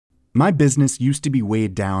My business used to be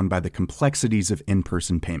weighed down by the complexities of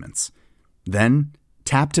in-person payments. Then,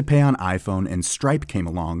 Tap to Pay on iPhone and Stripe came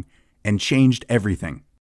along and changed everything.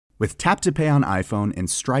 With Tap to Pay on iPhone and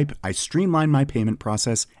Stripe, I streamlined my payment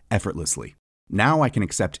process effortlessly. Now I can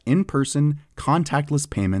accept in-person, contactless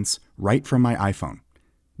payments right from my iPhone.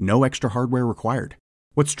 No extra hardware required.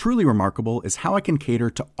 What's truly remarkable is how I can cater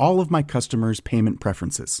to all of my customers' payment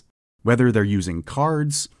preferences. Whether they're using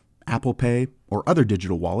cards, Apple Pay, or other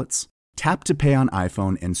digital wallets, Tap to Pay on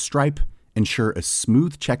iPhone and Stripe ensure a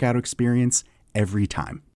smooth checkout experience every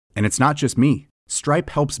time. And it's not just me.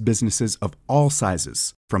 Stripe helps businesses of all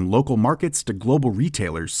sizes, from local markets to global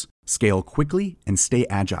retailers, scale quickly and stay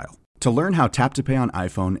agile. To learn how Tap to Pay on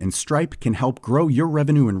iPhone and Stripe can help grow your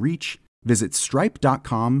revenue and reach, visit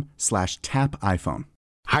stripe.com/tapiphone.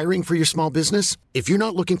 Hiring for your small business? If you're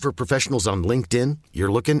not looking for professionals on LinkedIn,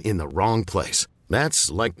 you're looking in the wrong place.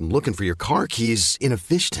 That's like looking for your car keys in a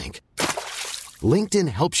fish tank. LinkedIn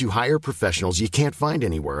helps you hire professionals you can't find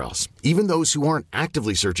anywhere else, even those who aren't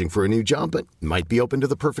actively searching for a new job but might be open to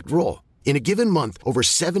the perfect role. In a given month, over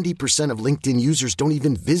 70% of LinkedIn users don't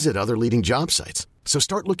even visit other leading job sites. So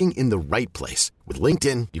start looking in the right place. With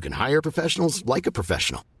LinkedIn, you can hire professionals like a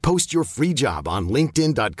professional. Post your free job on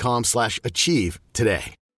linkedin.com/achieve today.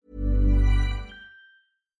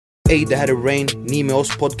 Hej, det här är Rain. Ni med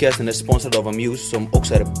oss. Podcasten är sponsrad av Amuse, som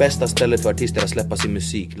också är det bästa stället för artister att släppa sin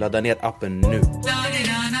musik. Ladda ner appen nu.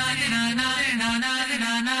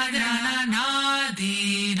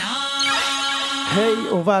 Hej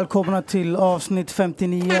och välkomna till avsnitt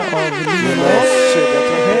 59 av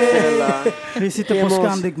Vi sitter på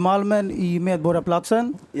Scandic Malmen i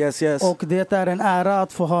Medborgarplatsen. Yes. Och det är en ära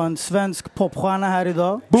att få ha en svensk popstjärna här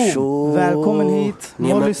idag. Välkommen hit,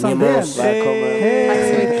 Molly Sandén. Välkommen.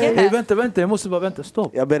 Hej, vänta, jag måste bara vänta,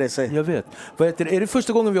 stopp. Jag ber dig säga. Jag vet. Är det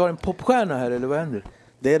första gången vi har en popstjärna här, eller vad händer?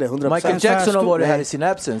 Det är det, 100%. Michael Jackson har varit här i sin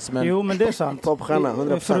absence, men... Jo, men det är sant. Popstjärna,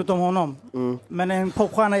 100%. Förutom honom. Men en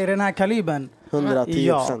popstjärna i den här kalibern.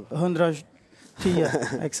 110%. Ja, 110.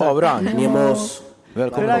 Exakt. Av rang. Nemos.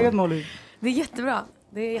 Hur är läget, Molly? Det är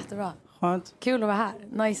jättebra. Skönt. Kul att vara här.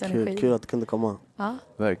 Nice energi. Kul att du kunde komma. Ja.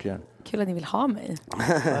 Verkligen. Kul att ni vill ha mig.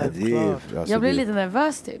 Alltså, Jag blev lite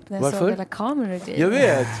nervös typ när jag såg hela kameror och grejer. Jag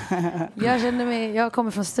vet. Jag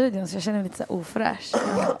kommer från studion så jag känner mig lite så ofräsch.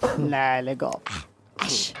 Nej, lägg av.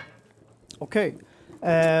 Äsch. Okej.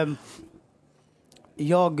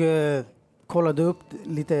 Jag kollade upp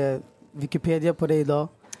lite Wikipedia på dig idag.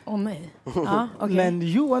 Nej. Ja, okay. Men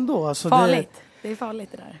jo ändå. Alltså farligt. Det är farligt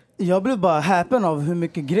det där. Jag blev bara häpen av hur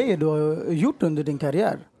mycket grejer du har gjort under din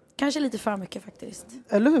karriär. Kanske lite för mycket faktiskt.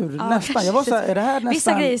 Eller hur? Ja, nästan. Jag var så här, är det här nästan...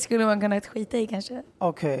 Vissa grejer skulle man kunna skita i kanske.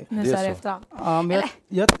 Okej. Nu så här efterhand. Ja, men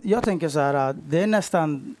jag tänker så här, det är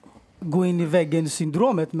nästan gå in i väggen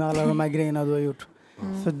syndromet med alla de här grejerna du har gjort.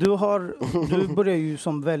 För du började ju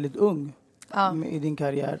som väldigt ung i din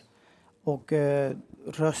karriär. Och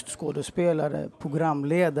röstskådespelare,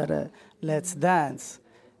 programledare, Let's Dance,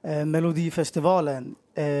 Melodifestivalen,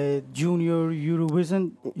 Junior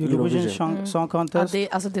Eurovision Song Contest.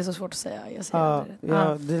 Ja, det är så svårt att säga. Jag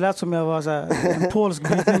säger det lät som jag var så här, en polsk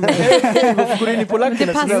brytning. Går in i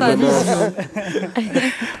polackerna? Det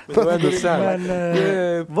passar.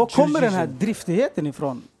 Men var kommer den här driftigheten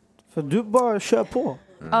ifrån? För du bara kör på.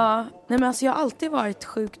 Ja, nej men alltså jag har alltid varit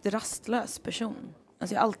sjukt rastlös person.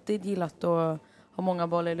 Alltså jag har alltid gillat att ha många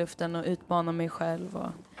bollar i luften och utmana mig själv. Och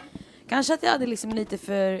kanske att jag hade liksom lite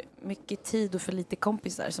för mycket tid och för lite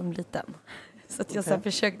kompisar som liten. Så att jag så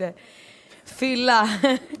försökte fylla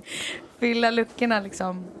luckorna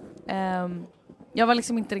liksom. Jag var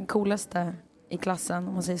liksom inte den coolaste i klassen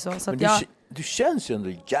om man säger så. Så men att du känns ju ändå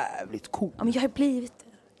jävligt cool. Ja, men jag har blivit det.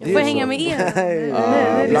 Jag får hänga med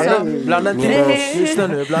er. Blanda inte oss. Lyssna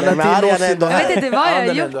nu. Blanda inte in oss. Jag vet inte vad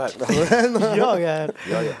jag har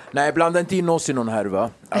gjort. Nej, blanda inte in oss i någon här, va?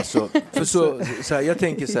 Alltså, för så här, jag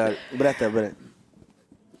tänker så här. Berätta.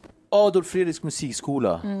 Adolf Fredriks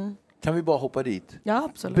musikskola. Kan vi bara hoppa dit? Ja,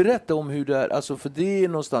 absolut. Berätta om hur det är. Alltså, för det är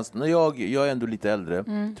någonstans, när jag är ändå lite äldre,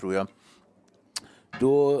 tror jag.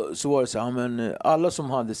 Då så var det så här, men alla som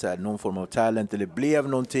hade så här någon form av talent eller blev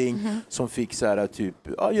någonting som fick så här typ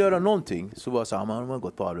göra någonting, så var så här, man har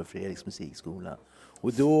gått på Adolf Fredriks musikskola.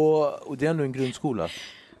 Och det är ändå en grundskola.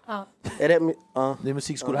 Ja. Det är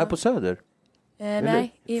musikskola här på Söder.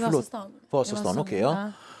 Nej, i Vasastan. Vasastan, okej,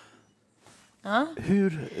 ja.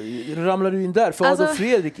 Hur ramlar du in där? För Adolf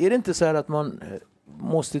Fredrik, är det inte så här att man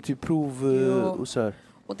måste typ och så här?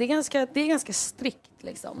 Och det är ganska strikt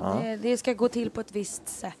liksom. Ja. Det ska gå till på ett visst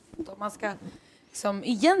sätt. Och man ska som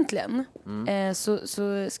egentligen så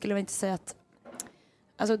skulle jag inte säga att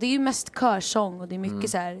alltså det är ju mest körsång och det är mycket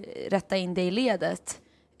så här rätta in det i ledet.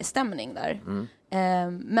 stämning där.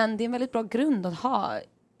 Men det är en väldigt bra grund att ha.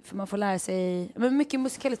 För man får lära sig mycket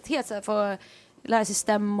musikalitet. Så här, får lära sig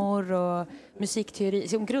stämmor och musikteori.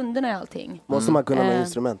 Så grunderna är allting. Måste man kunna några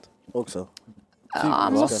instrument också? Ja,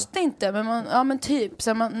 måste inte. Men typ.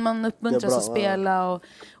 Så man uppmuntras att spela.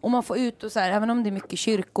 Och man får ut och så här. Även om det är mycket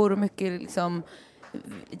kyrkor och mycket liksom...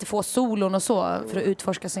 lite få solon och så för att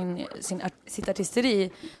utforska sitt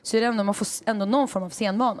artisteri, så är det ändå, man får ändå någon form av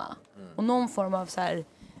scenvana och någon form av så här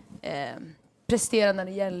prestera när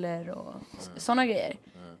det gäller och sådana grejer.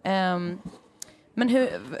 Men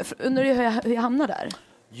undrar du hur jag hamnade där?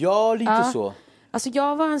 Ja, lite så. Alltså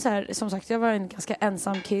jag var som sagt, jag var en ganska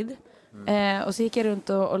ensam kid. Och så gick jag runt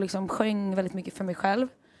och liksom sjöng väldigt mycket för mig själv.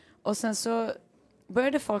 Och sen så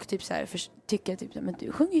började folk typ så här tycka typ, men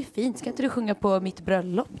du sjunger ju fint, ska inte du sjunga på mitt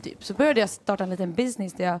bröllop typ? Så började jag starta en liten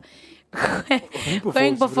business där jag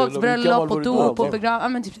sjöng på folks bröllop och dop och begravning. Ja,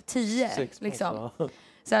 men typ 10 liksom.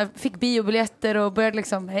 Så här, fick biobiljetter och började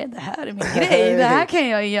liksom, det här är min grej, det här kan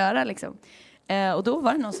jag ju göra liksom. Och då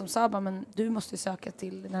var det någon som sa bara, men du måste söka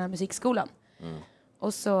till den här musikskolan.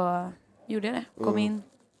 Och så gjorde jag det, kom in.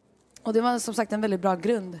 Och det var som sagt en väldigt bra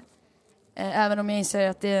grund. Även om jag inser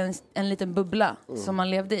att det är en liten bubbla som man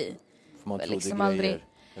levde i. För man trodde liksom grejer. aldrig.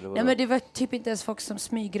 Nej, men det var typ inte ens folk som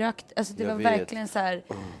smygrökt. Alltså det var verkligen så här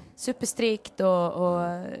superstrikt och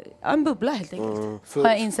en bubbla helt enkelt. Har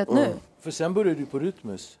jag insett nu. För sen började du på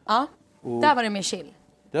Rytmus. Ja, där var det mer chill.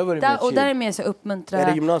 Och där är det mer så uppmuntra. Är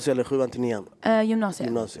det gymnasiet eller 7-9?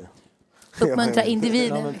 Gymnasiet. Uppmuntra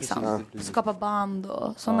individen liksom. Skapa band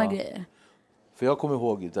och sådana grejer. För jag kommer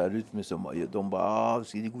ihåg det där Rytmus, de bara,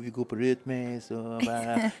 ska vi gå på Rytmus?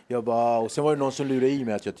 Jag bara, och sen var det någon som lurade i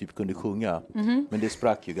mig att jag typ kunde sjunga. Men det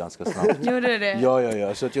sprack ju ganska snabbt. Gjorde det?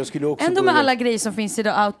 Ja. Så att jag skulle också ändå med alla grejer som finns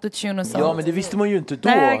idag, autotune och sånt. Ja, men det visste man ju inte då.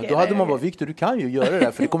 Då hade man bara, Victor, du kan ju göra det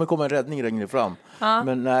där, för det kommer komma en räddning längre fram.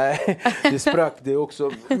 Men nej, det sprack det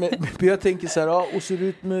också. Men jag tänker så här, och så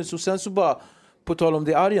Rytmus, och sen så bara, på tal om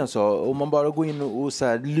det Arjan sa, om man bara går in och så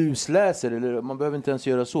här lusläser, eller man behöver inte ens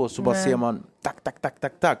göra så bara ser man tack.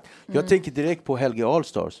 Jag tänker direkt på Helge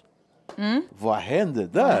Allstars. Vad hände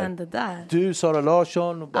där? Du, Sara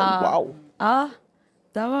Larsson, och bara, wow. Ja,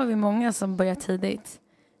 där var vi många som började tidigt.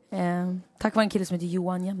 Tack vare en kille som heter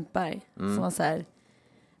Johan Jämtberg. Som var så här,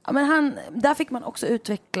 ja, men där fick man också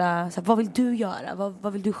utveckla, så här, vad vill du göra?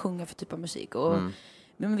 Vad vill du sjunga för typ av musik? Och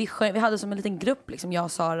men vi hade som en liten grupp liksom,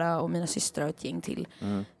 jag, Sara och mina systrar och ett gäng till.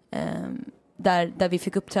 Där vi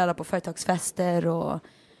fick uppträda på företagsfester och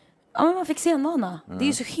men man fick scenvana. Det är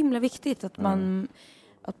ju så himla viktigt att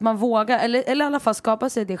man vågar, eller i alla fall skapa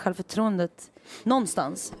sig det självförtroendet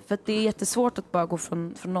någonstans. För att det är jättesvårt att bara gå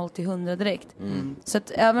från 0 till 100 direkt. Så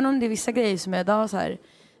att även om det är vissa grejer som är idag så här,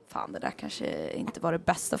 fan, det där kanske inte var det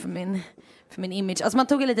bästa för min image. Alltså man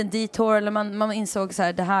tog en liten detour, eller man insåg så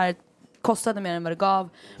här, det här kostade mer än vad det gav.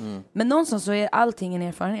 Men någonstans så är allting en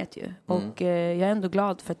erfarenhet ju. Och jag är ändå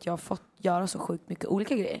glad för att jag har fått göra så sjukt mycket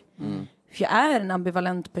olika grejer. För jag är en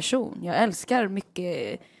ambivalent person. Jag älskar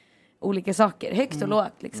mycket olika saker. Högt och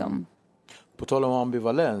lågt liksom. På tal om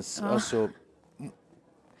ambivalens, alltså,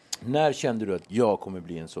 när kände du att jag kommer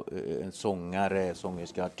bli en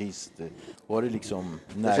sångerska, artist? Var det liksom...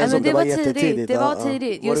 Det var tidigt. Det var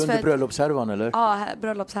tidigt. Var det under bröllopshärvan eller? Ja,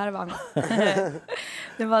 bröllopshärvan.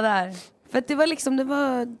 Det var där. För att det var liksom,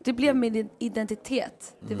 det blev min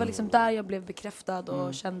identitet. Det var liksom där jag blev bekräftad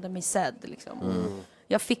och kände mig sedd liksom.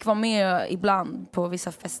 Jag fick vara med ibland på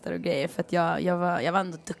vissa fester och grejer för att jag var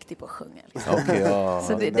ändå duktig på att sjunga. Liksom.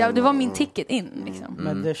 Så det var min ticket in liksom.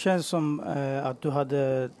 Men det känns som att du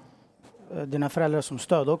hade dina föräldrar som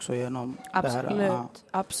stöd också genom det här.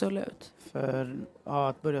 Absolut. För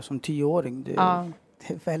att börja som 10-åring, det är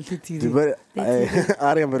väldigt tidigt.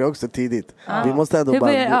 Arjan började också tidigt. Vi måste ändå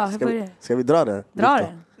ska vi dra det? Dra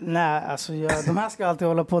det. Nej, alltså de här ska alltid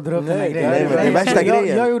hålla på att dra upp den här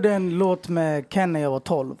grejen. Jag gjorde en låt med Ken när jag var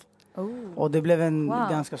 12. Och det blev en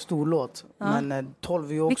ganska stor låt. Men 12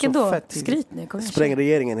 är ju också vilken då? Fett tidigt. Skryt nu.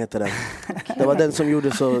 Sprängregeringen heter den. Det var den som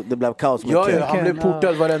gjorde så det blev kaos med Ken. Han blev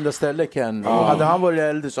portad varenda ställe, Ken. Och hade han varit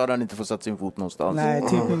äldre så hade han inte fått satt sin fot någonstans. Nej,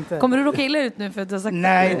 typ inte. Kommer du råka illa ut nu för att du har sagt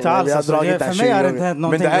nej, inte alls. Alltså, för mig har det inte hänt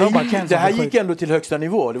någonting. Men det här gick ändå till högsta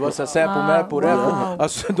nivå. Det var så här Säpo med på det.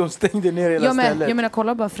 Alltså de stängde ner hela stället. Jag menar,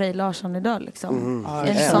 kolla bara Frej Larsson idag liksom.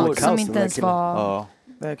 En sak som inte ens var...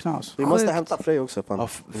 Det är knas. Vi måste hämta Frej också.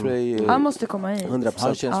 Han måste komma hit. 100%.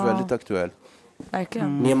 Han känns väldigt aktuell.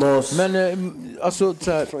 Verkligen. Men alltså,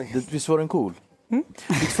 så här, visst var den cool?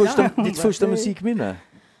 Ditt första musikminne?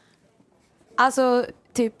 Alltså,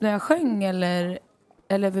 typ när jag sjöng eller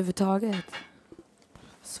överhuvudtaget.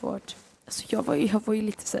 Svårt. Alltså jag var ju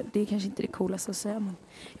lite så här, det är kanske inte det coolaste att säga, men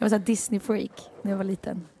jag var så här Disney-freak när jag var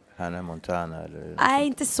liten. Hannah Montana eller? Nej,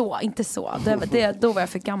 inte så. Då var jag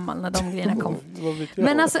för gammal när de grejerna kom.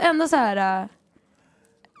 Men alltså ändå så här...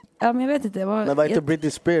 Ja, men jag vet inte. Men var inte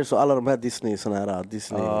Britney Spears och alla de här Disney, såna här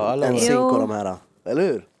Disney, NSYNC och de här, eller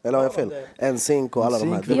hur? Eller har jag fel? NSYNC och alla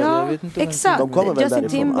de här. Ja, exakt. De kommer väl Justin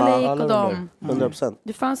därifrån. Timberlake och de. 100%.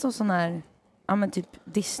 Det fanns någon sån här, ja men typ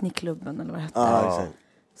Disneyklubben eller vad det hette. Exakt.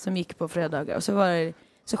 Som gick på fredagar. Och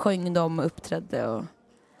så sjöng de och uppträdde och...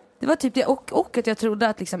 Det var typ det, och att jag trodde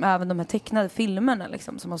att liksom även de här tecknade filmerna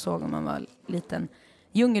liksom, som man såg när man var liten,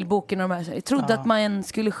 Djungelboken och de här, jag trodde att man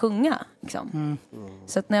skulle sjunga liksom.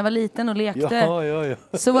 Så att när jag var liten och lekte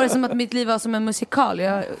så var det som att mitt liv var som en musikal.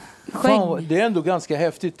 Jag sjöng. Fan, det är ändå ganska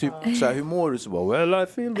häftigt typ så här, hur mår du? Så bara, well I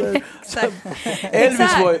feel better.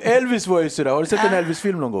 Elvis var ju sådär. Har du sett en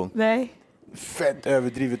Elvis-film någon gång? Nej. Fett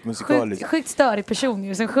överdrivet musikaliskt. Sjukt störig person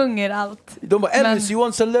ju som sjunger allt. De bara, Elvis, you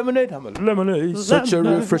want some lemonade? Han bara, lemonade, such a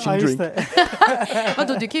refreshing drink.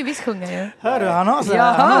 Vadå, du kan ju visst sjunga ju. Hör du, han har så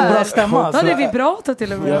här, han har bra stämma. Han är vibrato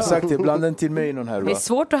till och med. Jag har sagt det, bland den till mig någon här. Det är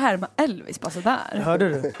svårt att härma Elvis bara sådär. Hörde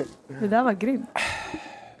du? Det där var grymt.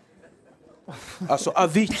 Alltså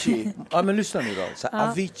Avicii, ja men lyssna nu då. Så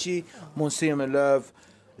Avicii, Måns Zelmerlöw,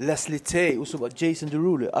 Leslie Tay och så bara Jason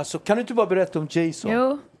Derulo. Alltså kan du inte bara berätta om Jason?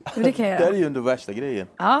 Jo, det kan jag. Det är ju ändå värsta grejen.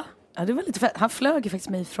 Ja, det var lite fett. Han flög ju faktiskt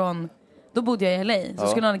mig från... Då bodde jag i LA, så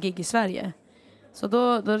skulle han ha gig i Sverige. Så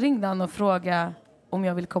då ringde han och frågade om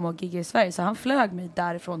jag ville komma och gigga i Sverige. Så han flög mig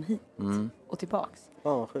därifrån hit och tillbaks.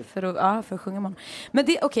 För att sjunga man. Men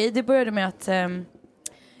det började med att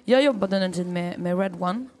jag jobbade under en tid med Red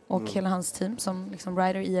One och hela hans team som liksom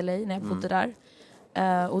writer i LA när jag bodde där.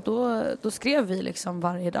 Och då skrev vi liksom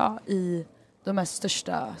varje dag i de mest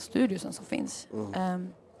största studiosen som finns.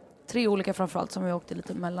 3 olika framförallt som vi åkte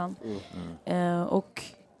lite mellan. Och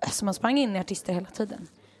alltså man sprang in i artister hela tiden.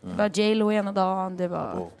 Det var J.Lo ena dagen, det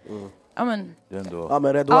var... Ja men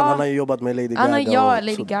Red One, han har ju jobbat med Lady Gaga.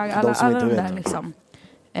 Lady Gaga, alla de där liksom.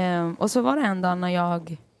 Och så var det en dag när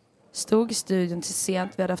jag stod i studion till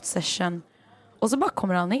sent, vi hade haft session. Och så bara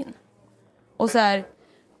kommer han in. Och så här...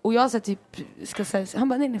 Och jag så typ ska säga, han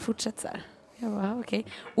bara nej fortsätt så här. Jag bara okej.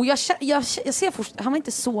 Och jag ser först, han var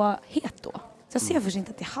inte så het då. Så jag ser först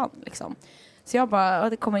inte att det är han liksom. Så jag bara,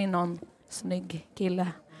 det kommer in någon snygg kille.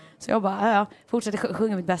 Så jag bara, fortsätter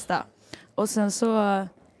sjunga mitt bästa. Och sen så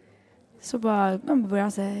bara, man börjar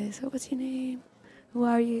han säga, so what's your name? Who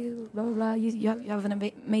are you? Blah, blah, blah. You have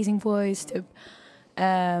an amazing voice, typ.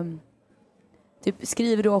 Typ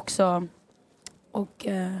skriver du också. Och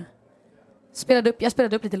jag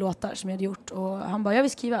spelade upp lite låtar som jag hade gjort. Och han bara, jag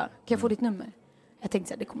vill skriva. Kan jag få ditt nummer? Jag tänkte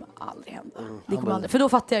så här, det kommer aldrig hända. Det kommer aldrig. För då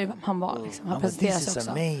fattade jag ju vem han var. Liksom. Han presenterade sig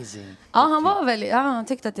också. Amazing. Ja, han var väldigt... Ja, han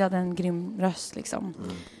tyckte att jag hade en grym röst liksom.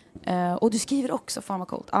 Och du skriver också, fan vad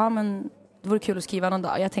coolt. Ja, men det vore kul att skriva någon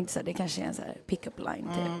dag. Jag tänkte så här, det kanske är en så här pick-up line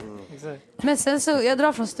typ. Men sen så, jag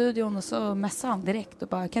drar från studion och så messar han direkt och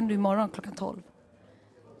bara, kan du imorgon 12:00?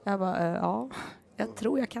 Jag bara, ja. Jag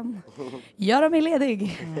tror jag kan göra mig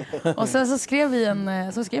ledig. Och sen så skrev vi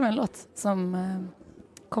en låt som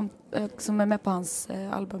är med på hans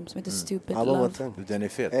album som heter Stupid Love. Den är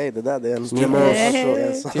fet. Hej, det där är en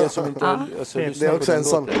det är också en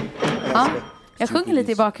sån. Jag sjunger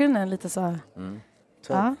lite i bakgrunden, lite så.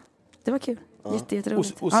 Ja, det var kul.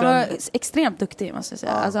 Jätteroligt. Han var extremt duktig, måste jag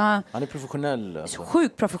säga. Alltså, han är professionell. Alltså.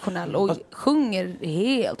 Sjukt professionell och sjunger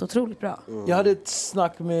helt otroligt bra. Jag hade ett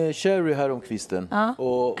snack med Sherry här om kvisten.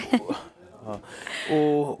 Och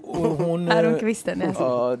hon... Här om kvisten,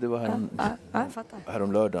 ja, det var här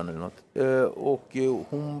om lördagen eller något. Och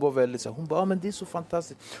hon var väldigt så här, hon bara, men det är så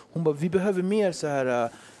fantastiskt. Hon bara, vi behöver mer så här...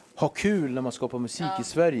 ha kul när man skapar musik i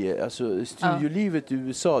Sverige. Alltså studiolivet i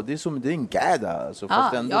USA, det är en gädda. Alltså,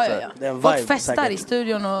 fast ändå så här. Det är en vibe, folk festar säkert. i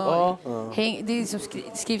studion och det är som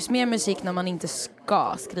skrivs mer musik när man inte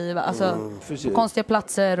ska skriva. Alltså på konstiga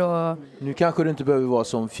platser och... Nu kanske det inte behöver vara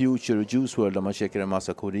som Future och Juice WRLD där man käkar en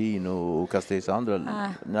massa korin och kastar i sig andra.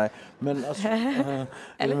 Nej, men alltså... eller?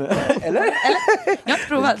 Jag har inte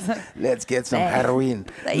provat. Let's get some heroin.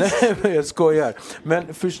 Nej, jag skojar.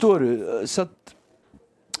 Men förstår du, så att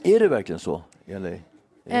är det verkligen så? Eller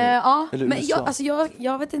ja, men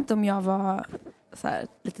jag vet inte om jag var så här,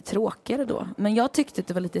 lite tråkigare då. Men jag tyckte att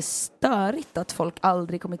det var lite störigt att folk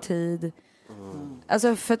aldrig kom i tid.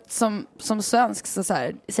 Alltså för att som svensk så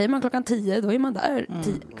här, säger man 10:00, då är man där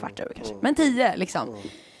 10:15 kanske. Men 10 liksom.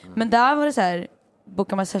 Men där var det så här,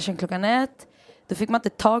 bokar man session 1:00. Då fick man inte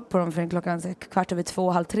tag på dem förrän 2:15,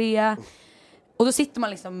 2:30. Och då sitter man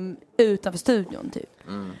liksom utanför studion typ.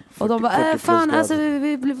 Och de bara, fan alltså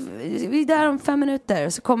vi är där om 5 minuter.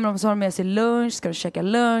 Så kommer de, så har de med sig lunch, ska de käka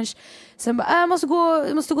lunch. Sen bara, jag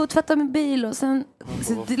måste gå och tvätta min bil. Och sen,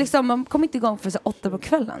 så det liksom, man kom inte igång för så 8 på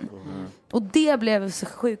kvällen. Och det blev så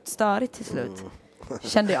sjukt störigt till slut.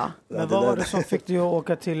 Kände jag. Men vad var det som fick dig att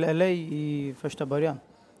åka till LA i första början?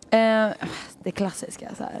 Det klassiska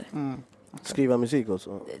så här. Skriva musik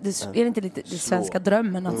också. Det är inte lite den svenska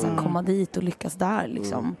drömmen att så här, komma dit och lyckas där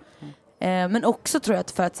liksom. Men också tror jag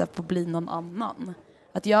att för att så här, få bli någon annan.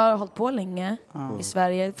 Att jag har hållit på länge i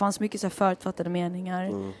Sverige. Det fanns mycket så här, förutfattade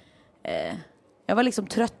meningar. Jag var liksom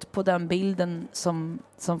trött på den bilden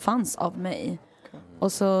som fanns av mig.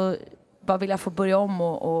 Och så bara vill jag få börja om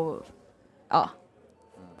och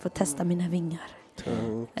få testa mina vingar.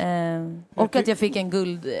 Och att jag fick en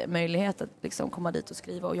guldmöjlighet att liksom komma dit och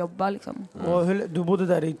skriva och jobba liksom. Och du bodde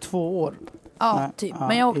där i 2 år? Ja, typ.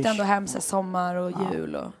 Men jag åkte ändå hem så sommar och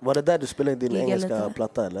jul. Och var det där du spelade din engelska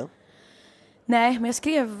platta eller? Nej, men jag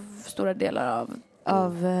skrev stora delar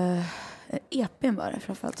av EPn var det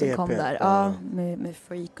framförallt som kom där. Ja, med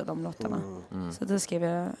Freak och de låtarna. Så då skrev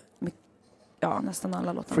jag nästan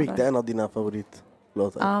alla låtarna. Freak, det är en av dina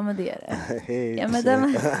favoritlåtar. Ja, men det är det. Ja, men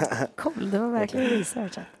den cool, det var verkligen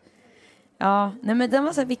research. Ja, nej men den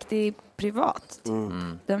var så viktig privat.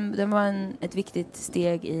 Den var ett viktigt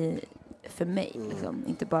steg för mig liksom,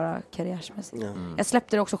 inte bara karriärsmässigt. Jag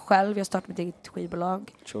släppte det också själv, jag startade mitt eget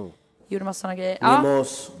skivbolag. Gjorde massa sådana grejer.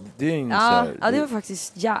 Det var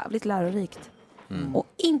faktiskt jävligt lärorikt. Och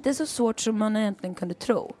inte så svårt som man egentligen kunde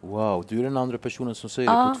tro. Wow, du är den andra personen som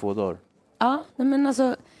säger det på 2 dagar. Ja, men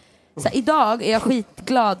alltså så idag är jag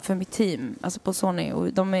skitglad för mitt team, alltså på Sony,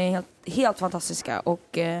 och de är helt fantastiska och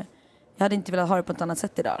jag hade inte velat ha det på ett annat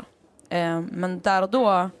sätt idag. Men där och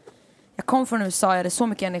då, jag kom från USA, jag hade så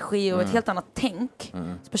mycket energi och ett helt annat tänk.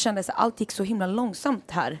 Så jag kände att allt gick så himla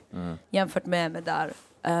långsamt här jämfört med där.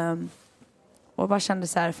 Och bara kände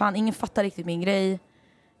så här, fan, ingen fattar riktigt min grej.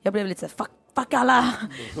 Jag blev lite så här, fuck alla,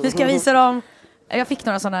 nu ska jag visa dem. Jag fick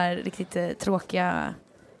några sådana här riktigt tråkiga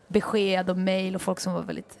besked och mejl och folk som var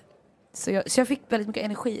väldigt... Så jag fick väldigt mycket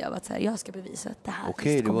energi av att så här, jag ska bevisa att det här...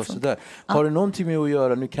 Okej, det var sådär. Har det någonting med att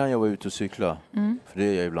göra? Nu kan jag vara ute och cykla. För det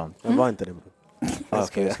är jag ibland. Jag var inte det.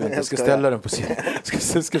 Jag ska ställa den på sidan.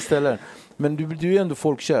 Ska ställa den. Men du är ändå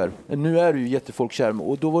folkkär. Nu är du ju jättefolkkär.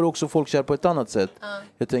 Och då var du också folkkär på ett annat sätt.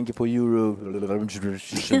 Jag tänker på Euro...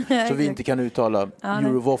 så vi inte kan uttala.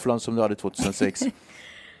 Eurovåfflan som du hade 2006.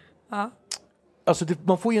 Alltså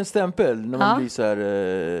man får ju en stämpel när man blir så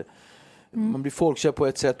här... Man blir folkkär på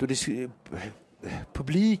ett sätt och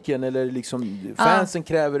publiken eller liksom fansen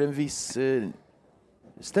kräver en viss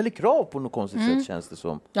ställer krav på något konstigt sätt, känns det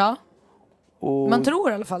som. Ja. Och man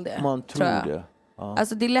tror i alla fall det. Man tror det. Ja.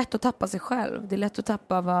 Alltså det är lätt att tappa sig själv. Det är lätt att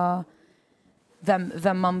tappa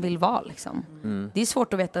vem man vill vara liksom. Det är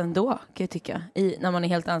svårt att veta ändå, kan jag tycka, när man är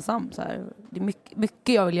helt ensam så här. Det är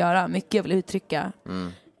mycket jag vill göra, mycket jag vill uttrycka.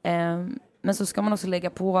 Men så ska man också lägga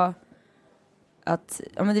på att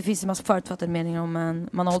men det finns en massa förutfattade meningar om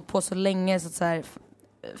man har hållit på så länge så här,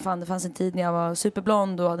 fan, det fanns en tid när jag var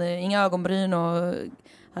superblond och hade inga ögonbryn och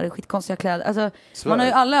hade skitkonstiga kläder. Alltså man har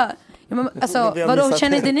ju alla vadå,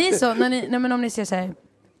 känner inte ni så när om ni ser så här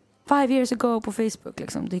 5 years ago på Facebook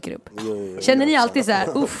liksom dyker upp. Känner ni alltid så här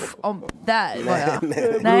om där var jag.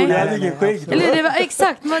 Nej. Jag hade ingen skägg då. Eller det var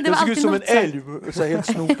exakt, men det var alltid som en älg så helt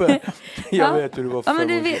snopen. Jag vet hur det var. Ja, men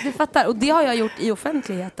du fattar, och det har jag gjort i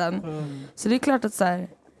offentligheten. Så det är klart att så här,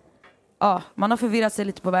 man har förvirrat sig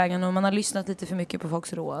lite på vägen och man har lyssnat lite för mycket på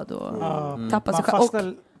folks råd och tappat sig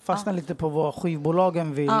själv. Fastnar lite på vad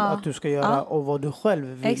skivbolagen vill att du ska göra och vad du själv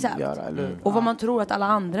vill göra. Eller? Och vad man tror att alla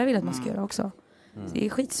andra vill att man ska göra också. Det är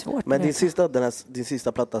skitsvårt. Men din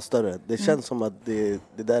sista platta större. Det känns som att det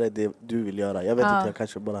där är det du vill göra. Jag vet inte, jag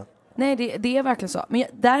kanske bara... Nej, det är verkligen så. Men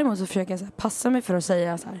däremot så försöker jag så här, passa mig för att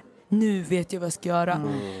säga så här: nu vet jag vad jag ska göra.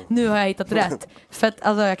 Nu har jag hittat rätt. För att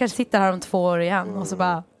alltså, jag kanske sitter här om 2 år igen och så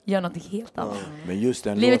bara gör något helt annat. Men just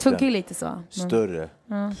den livet funkar ju lite så. Större.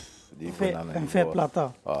 Det är en fet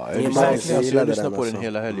platta. Jag lyssnar på den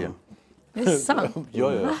hela helgen. Det är sant.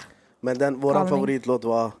 Ja. Men våran favoritlåt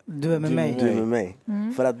var Du är med mig.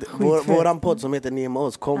 För att våran podd som heter Ni med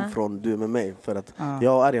oss kom från Du är med mig. För att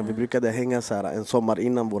jag och Arjan, vi brukade hänga så här en sommar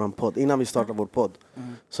innan våran podd, innan vi startade vår podd.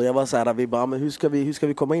 Så jag var så här, vi bara, men hur ska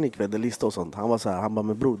vi komma in ikväll? Det lista och sånt. Han var så här, han bara,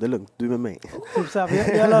 men bror, det är lugnt, du är med mig.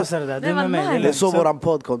 Jag löser det där, du är med mig. Det är så våran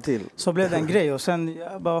podd kom till. Så blev det en grej och sen,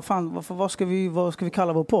 jag bara, vad ska vi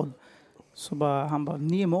kalla vår podd? Så han bara,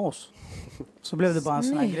 ni är med oss. Så blev det bara en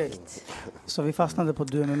sån här grej. Så vi fastnade på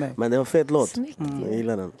Du med mig. Men det var en fet låt. Jag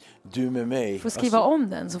gillar den. Du med mig. Får skriva om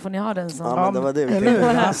den så får ni ha den som... Ja, men det var det vi tänkte.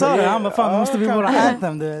 Han sa det, han bara, fan måste vi våra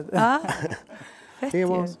anthem, du vet. Ja, fett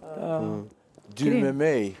ju. Du med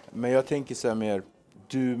mig. Men jag tänker så här mer,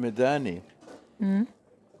 du med Danny.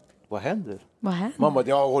 Vad händer? Man bara,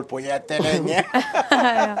 jag har hållit på jättelänge.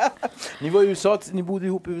 Ni var i USA, ni bodde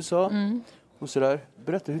ihop i USA. Och sådär.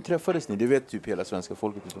 Berätta, hur träffades ni? Det vet typ hela svenska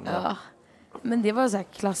folket. Ja, men det var så här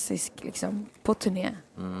klassisk liksom, på turné.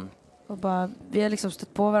 Och bara, vi har liksom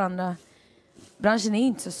stött på varandra. Branschen är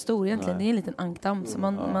inte så stor egentligen. Det är en liten ankdamm. Så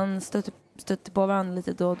man stöter på varandra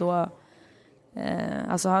lite då och då.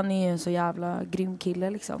 Alltså han är ju en så jävla grym kille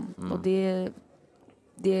liksom. Och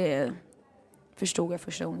det förstod jag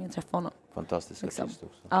första gången jag träffade honom. Fantastisk liksom. artist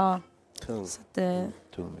också. Ja. Så att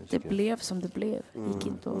det blev som det blev. Gick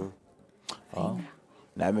inte att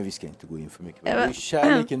Nej, men vi ska inte gå in för mycket. Men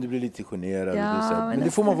kärleken, du blir lite generad. Ja, men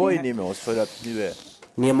det får man vara inne med oss för att du är...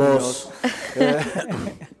 Ni med oss.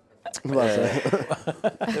 Hur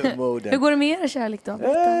går det med er kärlek då?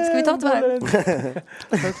 Ska vi ta ett varv?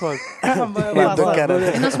 Är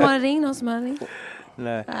någon som har en ring?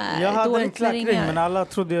 Nej. Jag hade en klackring, men alla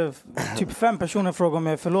trodde, typ 5 personer frågade om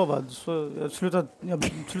jag är förlovad. Så jag slutade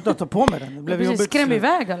ta på mig den. Det blev jobbigt. Skräm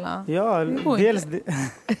iväg alla? Ja, dels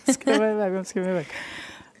skräm iväg.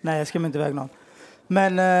 Nej, jag skrämmer inte iväg någon.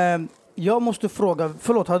 Men jag måste fråga,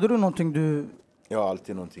 förlåt, hade du någonting du... Jag har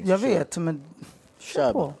alltid någonting. Jag vet, men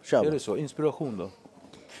kör på. Är det så? Inspiration då?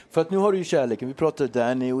 För att nu har du ju kärleken. Vi pratar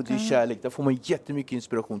Danny och det är kärlek. Där får man jättemycket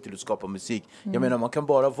inspiration till att skapa musik. Jag menar, man kan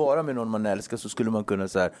bara vara med någon man älskar, så skulle man kunna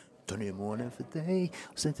så här, ta ner månen för dig.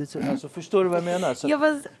 Alltså, förstår du vad jag menar? Så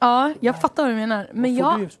jag fattar vad du menar. Men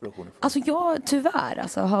jag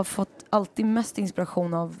tyvärr har fått alltid mest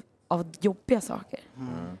inspiration av jobbiga saker.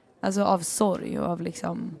 Alltså av sorg och av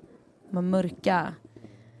liksom mörka.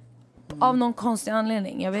 Av någon konstig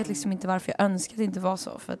anledning. Jag vet liksom inte varför jag önskar att det inte var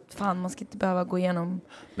så. För att man ska inte behöva gå igenom.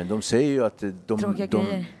 Men de säger ju att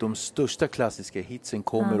de största klassiska hitsen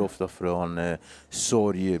kommer ofta från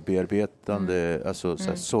sorgbearbetande, alltså så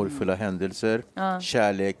här, sorgfulla händelser,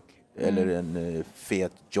 kärlek eller en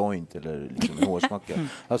fet joint eller liksom en hårsmacka.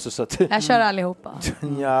 Alltså, så att, jag kör allihopa.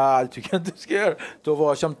 Ja, det tycker jag inte du ska göra. Då var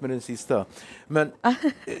varsamt med den sista. Men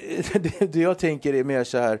det jag tänker är mer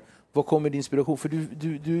så här, vad kommer din inspiration? För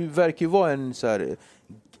du verkar ju vara en så här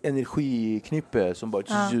energiknippe som bara...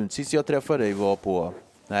 Sist jag träffade dig var på...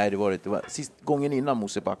 Nej, det var sist gången innan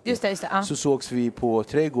Mosebacke. Just det. Så sågs vi på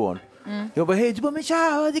Trädgården. Jag bara, hej, du bara, men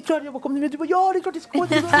tja, det är klart. Jag bara, kom ni med? Du bara, ja, det är klart det ska gå.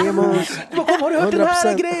 Du bara, kom, har du hört den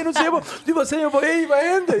här grejen? Och så jag bara, hej, vad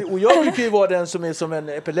händer? Och jag brukar ju vara den som är som en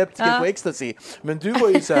epileptiker på ecstasy. Men du var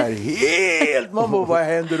ju så här helt... Man bara, vad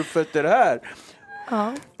händer och fötter här?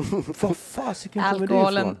 Ja. Vad fasiken kommer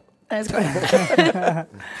det ifrån?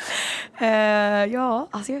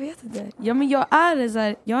 Alltså jag vet inte. Ja, men jag är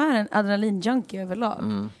en adrenalinjunkie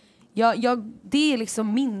överlag. Det är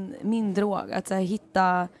liksom min drog att så här,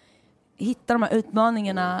 hitta de här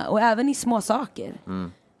utmaningarna och även i små saker.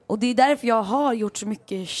 Och det är därför jag har gjort så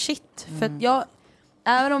mycket shit. För att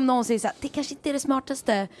även om någon säger så här, det kanske inte är det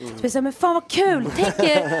smartaste. Så jag säger, men fan vad kul,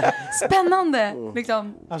 spännande.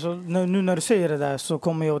 Liksom. Alltså, nu när du säger det där så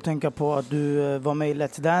kommer jag att tänka på att du var med i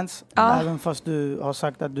Let's Dance. Även fast du har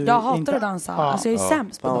sagt att du jag hatar att dansa. Alltså jag är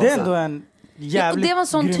sämst på att dansa. Det är ändå en jävligt det var en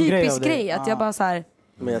sån typisk grej att jag bara så här...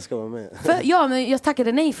 Men jag ska vara med. Men jag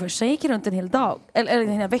tackade nej först. Sen gick jag runt en hel dag. Eller en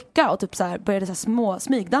hel vecka och typ så här, började så här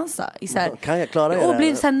smygdansa. I så här, kan jag klara det? Och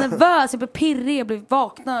blev så här nervös. Jag blev pirrig. Jag blev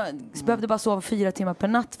vakna. Så behövde bara sova 4 timmar per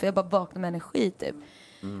natt. För jag bara vaknade med energi typ.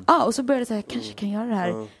 Och så började jag säga, jag kanske kan göra det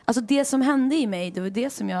här. Alltså det som hände i mig, det var det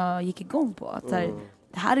som jag gick igång på. Att här,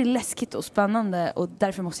 det här är läskigt och spännande. Och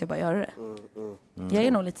därför måste jag bara göra det. Jag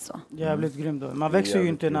är nog lite så. Jävligt grym då. Man växer ju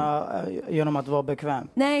inte genom att vara bekväm.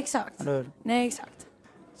 Nej, exakt.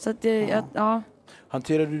 Så att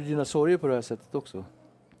Hanterar du dina sorger på det här sättet också?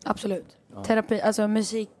 Absolut. Terapi, alltså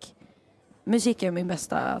musik är min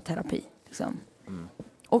bästa terapi liksom.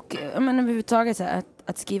 Och men överhuvudtaget så här,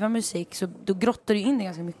 att skriva musik, så då grottar du in det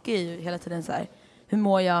ganska mycket i hela tiden så här, hur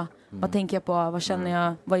mår jag, vad tänker jag på, vad känner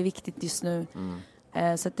jag, vad är viktigt just nu.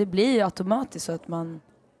 Så att det blir ju automatiskt så att man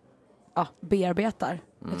bearbetar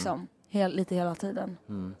liksom lite hela tiden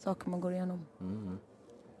saker man går igenom.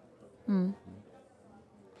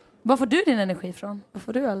 Var får du din energi ifrån? Var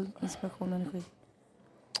får du all inspiration och energi?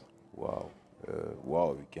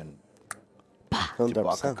 Wow, vilken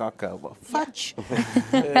 100%. kaka. Fudge!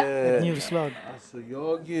 Njurslag.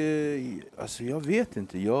 Alltså jag vet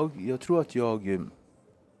inte. Jag tror att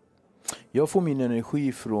jag får min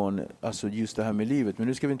energi från alltså just det här med livet. Men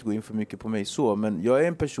nu ska vi inte gå in för mycket på mig så. Men jag är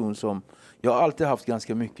en person som, jag har alltid haft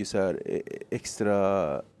ganska mycket så här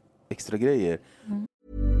extra grejer.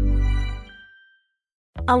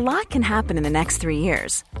 A lot can happen in the next 3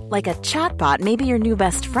 years. Like a chatbot may be your new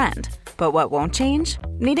best friend. But what won't change?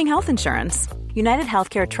 Needing health insurance. United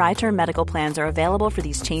Healthcare Tri-Term Medical Plans are available for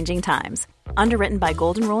these changing times. Underwritten by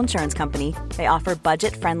Golden Rule Insurance Company, they offer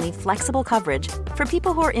budget-friendly, flexible coverage for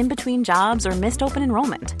people who are in between jobs or missed open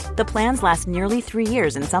enrollment. The plans last nearly 3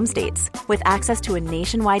 years in some states, with access to a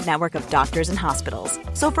nationwide network of doctors and hospitals.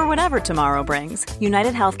 So for whatever tomorrow brings,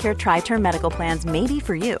 United Healthcare Tri-Term Medical Plans may be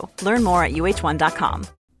for you. Learn more at uh1.com.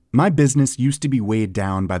 My business used to be weighed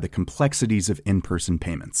down by the complexities of in-person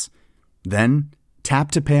payments. Then,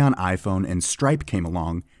 Tap to Pay on iPhone and Stripe came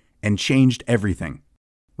along and changed everything.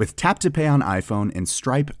 With Tap to Pay on iPhone and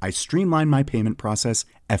Stripe, I streamlined my payment process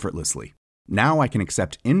effortlessly. Now I can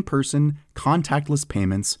accept in-person, contactless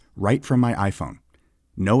payments right from my iPhone.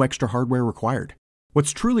 No extra hardware required.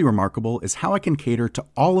 What's truly remarkable is how I can cater to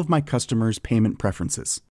all of my customers' payment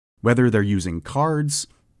preferences. Whether they're using cards,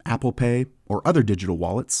 Apple Pay, or other digital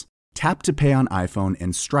wallets, Tap to Pay on iPhone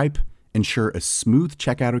and Stripe ensure a smooth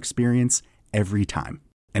checkout experience every time.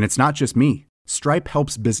 And it's not just me. Stripe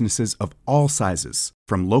helps businesses of all sizes,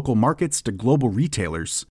 from local markets to global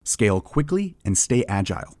retailers, scale quickly and stay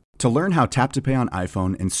agile. To learn how Tap to Pay on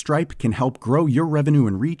iPhone and Stripe can help grow your revenue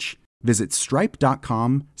and reach, visit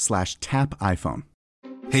stripe.com/tapiphone.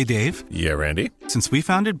 Hey, Dave. Yeah, Randy. Since we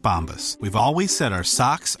founded Bombas, we've always said our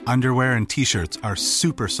socks, underwear, and T-shirts are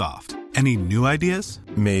super soft. Any new ideas?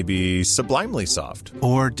 Maybe sublimely soft.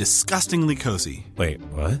 Or disgustingly cozy. Wait,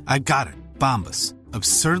 what? I got it. Bombas.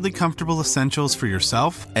 Absurdly comfortable essentials for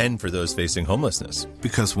yourself and for those facing homelessness.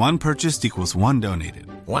 Because one purchased equals one donated.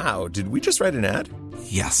 Wow, did we just write an ad?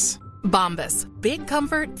 Yes. Bombas. Big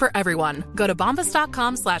comfort for everyone. Go to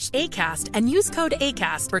bombas.com/ACAST and use code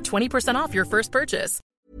ACAST for 20% off your first purchase.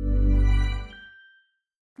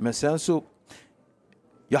 Men sen så,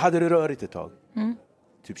 jag hade det rörigt ett tag.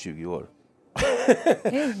 Typ 20 år.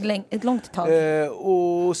 Ett långt tag.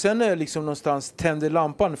 Och sen när jag liksom någonstans tände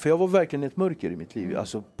lampan, för jag var verkligen ett mörker i mitt liv.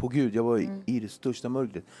 Alltså på Gud, jag var i det största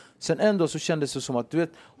mörkret. Sen ändå så kändes det som att, du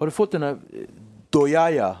vet, har du fått den här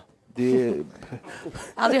dojaya? Jag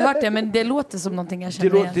har aldrig hört det, men det låter som någonting jag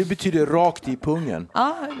känner igen. Det betyder rakt i pungen.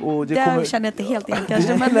 Ja, och det känner jag inte helt igen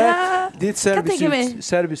kanske. Men det är ett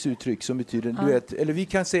serbiskt uttryck som betyder, du vet, eller vi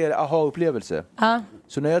kan säga aha-upplevelse.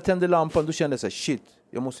 Så när jag tände lampan, då kände jag så här, shit,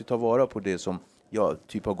 jag måste ta vara på det som jag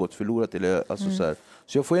typ har gått förlorat. Eller, alltså så här.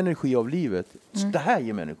 Så jag får energi av livet. Så det här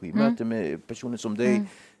ger mig energi. Möte med personer som dig.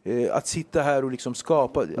 Att sitta här och liksom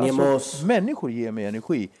skapa. Alltså, människor ger mig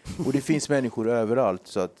energi. Och det finns människor överallt.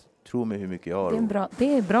 Så att, tro mig hur mycket jag har.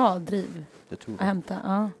 Det är bra driv att hämta.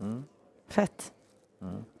 Ja. Fett.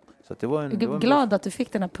 Så att det var jag är glad att du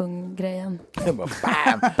fick den här punggrejen. Jag bara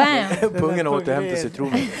bam! Pungen återhämtar sig, tro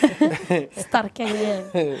mig. Starka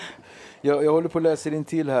grejer. Jag håller på att läsa in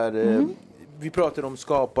till här. Vi pratar om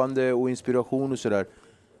skapande och inspiration och sådär.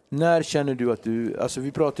 När känner du att du... Alltså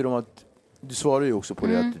vi pratar om att... Du svarar ju också på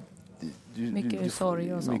det. Att mycket i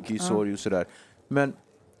sorg och sånt. Mycket i sorg och sådär. Men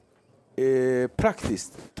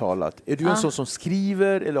praktiskt talat, är du en sån som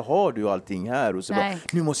skriver eller har du allting här? Och så bara,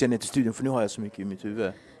 nu måste jag ner till studion för nu har jag så mycket i mitt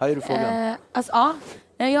huvud. Här är du frågan.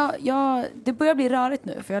 Det börjar bli rörigt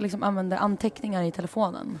nu för jag liksom använder anteckningar i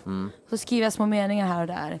telefonen. Så skriver jag små meningar här och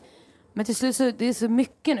där. Men till slut så det är så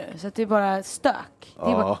mycket nu så att det är bara stök. Det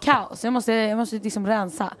är bara kaos. Jag måste liksom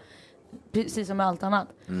rensa. Precis som med allt annat.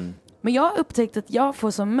 Men jag har upptäckt att jag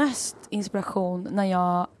får som mest inspiration när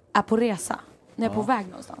jag är på resa. När jag är på väg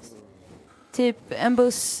någonstans. Typ en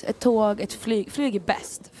buss, ett tåg, ett flyg. Flyg är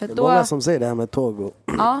bäst. För det är många som säger det här med tåg och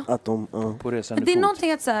att de... På resan det är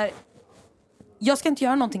någonting att så här, jag ska inte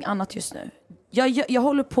göra någonting annat just nu. Jag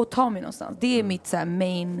håller på att ta mig någonstans. Det är mitt så här,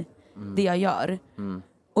 main, det jag gör.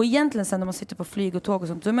 Och egentligen sen när man sitter på flyg och tåg och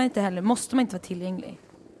sånt, så måste man inte vara tillgänglig.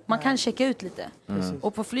 Man kan checka ut lite.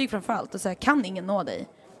 Och på flyg framförallt, och så här, kan ingen nå dig.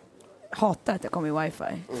 Hatar att jag kommer i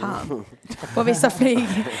wifi. Fan. På vissa flyg.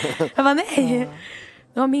 Jag bara, nej.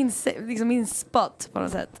 Det var min spot på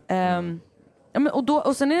något sätt.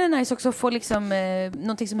 Och sen är det nice också att få liksom,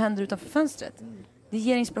 någonting som händer utanför fönstret. Det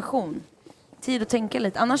ger inspiration. Tid att tänka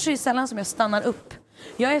lite. Annars är det sällan som jag stannar upp.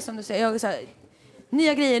 Jag är som du säger, jag är så här,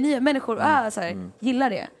 nya grejer, nya människor. Så här, gillar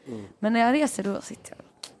det. Men när jag reser då sitter jag.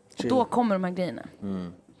 Och då kommer de här grejerna.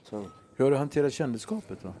 Hur har du hanterat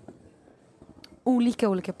kändisskapet då?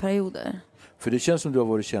 Olika perioder. För det känns som du har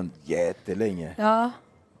varit känd jättelänge. Ja.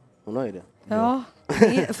 Hon har ju det. Ja.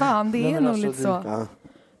 Det är nog alltså, lite så.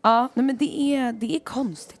 Ja, nej, men det är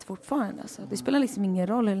konstigt fortfarande. Alltså. Det spelar liksom ingen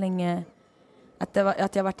roll hur länge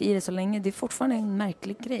att jag varit i det så länge, det är fortfarande en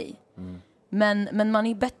märklig grej. Men man är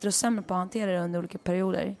ju bättre och sämre på att hantera det under olika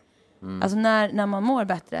perioder. Alltså när man mår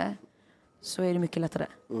bättre så är det mycket lättare.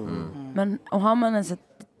 Men om har man en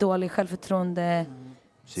dålig självförtroende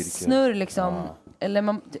snurr liksom, eller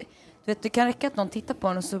man, du vet, det kan räcka att någon tittar på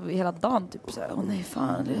en och så hela dagen typ så här, åh nej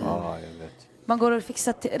fan. Ja, jag vet. Man går och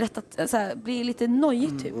fixar rätt så här, blir lite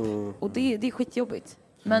nojig typ. Och det är skitjobbigt.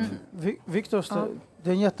 Men Victor, det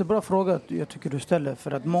är en jättebra fråga jag tycker du ställer,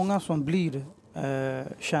 för att många som blir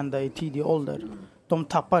kända i tidig ålder, de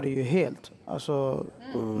tappar det ju helt. Alltså,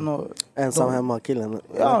 ensam hemma killen.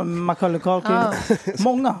 Ja, Macaulay Culkin.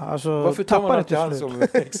 Många alltså, varför tappar det till han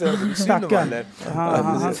slut. Stackarn.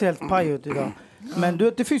 Han ser helt paj ut idag. Men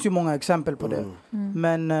det finns ju många exempel på det.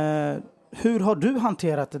 Men hur har du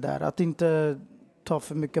hanterat det där? Att inte ta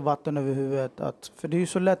för mycket vatten över huvudet. För det är ju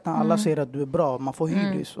så lätt när alla ser att du är bra. Man får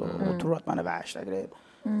hybris och tror att man är värsta grejen.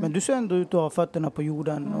 Men du ser ändå ut att ha fötterna på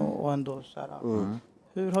jorden och ändå så här.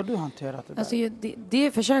 Hur har du hanterat det där? Alltså,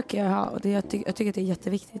 det försöker jag ha, och jag tycker att det är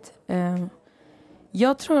jätteviktigt.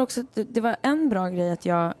 Jag tror också att det var en bra grej att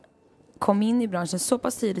jag kom in i branschen så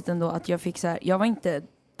pass tidigt ändå att jag fick så här, jag var inte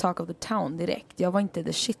talk of the town direkt. Jag var inte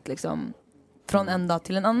the shit liksom från en dag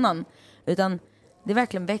till en annan. Utan det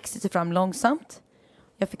verkligen växte sig fram långsamt.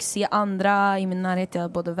 Jag fick se andra i min närhet, jag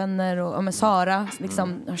hade både vänner och med Sara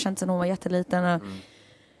liksom, har känt sedan hon var jätteliten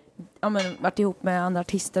och varit ihop med andra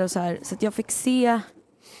artister och så här. Så att jag fick se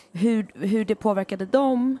hur det påverkade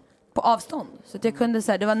dem på avstånd. Så att jag kunde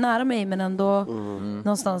säga, det var nära mig men ändå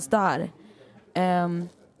någonstans där.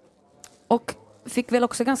 Och fick väl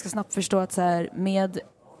också ganska snabbt förstå att så här, med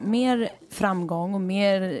mer framgång och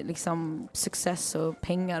mer liksom success och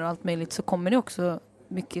pengar och allt möjligt så kommer det också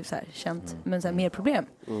mycket så här känt, men så här, mer problem.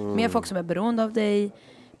 Mer folk som är beroende av dig,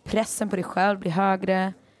 pressen på dig själv blir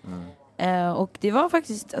högre. Och det var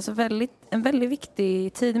faktiskt alltså, en väldigt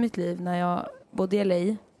viktig tid i mitt liv när jag bodde i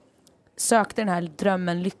LA. Sökte den här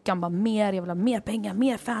drömmen, lyckan, bara mer, jag vill ha mer pengar,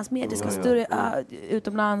 mer fans, mer, det ska större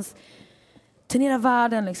utomlands, turnera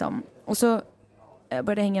världen liksom. Och så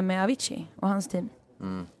började jag hänga med Avicii och hans team.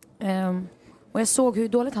 Och jag såg hur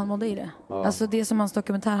dåligt han mådde i det. Alltså det som hans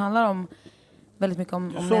dokumentär handlar om väldigt mycket om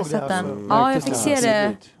när jag sett den. Alltså, ja, jag fick se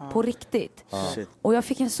det på riktigt. Och jag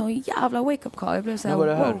fick en sån jävla wake-up call. Jag blev så här, var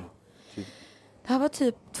det här? wow. Det här var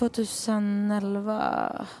typ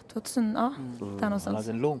 2011, 2000, där någonstans. Han hade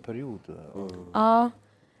en lång period. Ja.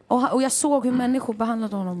 Och jag såg hur människor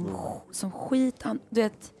behandlade honom som skit. Du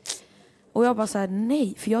vet. Och jag bara så här,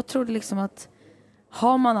 nej. För jag trodde liksom att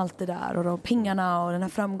har man allt det där och de pengarna och den här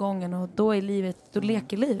framgången och då är livet, då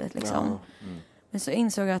leker livet liksom. Men så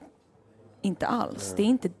insåg jag att inte alls. Det är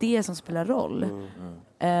inte det som spelar roll.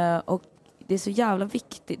 Och det är så jävla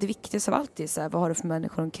viktigt. Det viktigaste av allt är så här, vad har du för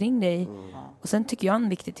människor omkring dig? Och sen tycker jag en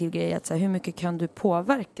viktig till grej är att så här, hur mycket kan du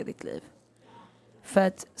påverka ditt liv? För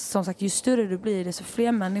att som sagt, ju större du blir, det så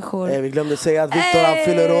fler människor. Vi glömde säga att Victor han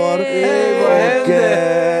fyller år. Vad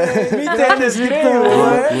hände? Mitt hennes grej.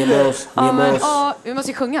 Vi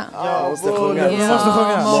måste ju sjunga. Ja, måste sjunga.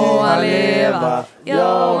 Jag må leva.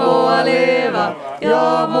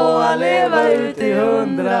 Jag må leva ut i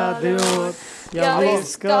 100 år. Ja, vi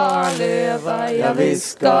ska leva. Ja, vi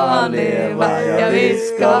ska leva. Ja, vi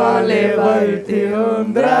ska leva ut i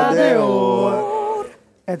 100 år.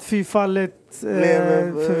 Ett fyrfalligt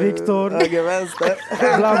för Victor. Höger, vänster.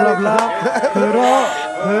 Bla bla bla. Hurra,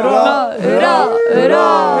 hurra, hurra,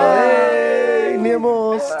 hurra. Hey,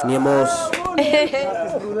 Nemos.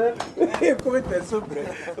 Jag kommer inte ens upp det.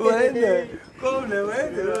 Vad händer? Kom nu, vad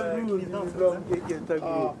händer?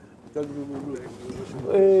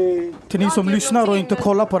 Till ni som lyssnar och inte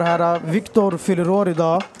kollar på det här, Victor fyller år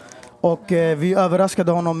idag. Och vi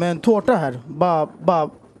överraskade honom med en tårta här. Bara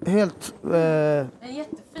helt...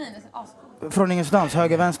 jättefin. Från ingenstans,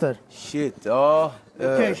 höger, vänster. Shit, ja.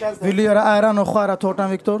 Okay. Vill du göra äran och skära tårtan,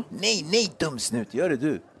 Victor? Nej, dumsnut. Gör det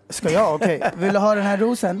du. Ska jag? Okej. Vill du ha den här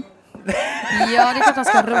rosen? Ja, det är klart han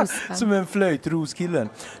ska ha rosen. Som en flöjt, roskillen.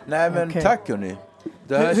 Nej, men tack hörni.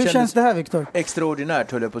 Hur känns det här, Victor?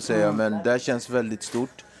 Extraordinärt höll jag på att säga, men det här känns väldigt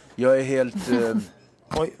stort. Jag är helt...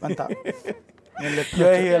 Oj, vänta.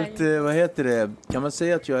 Jag är helt, vad heter det? Kan man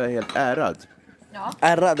säga att jag är helt ärad? Ja.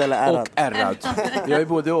 Ärrad eller ärrad? Och ärrad. Jag är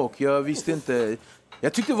både och. Jag visste inte...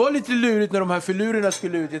 Jag tyckte det var lite lurigt när de här filurerna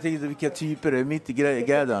skulle ut. Jag tänkte vilka typer det är mitt i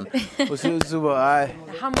grädan. Och så var nej.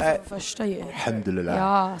 Han var första ju. Alhamdulillah.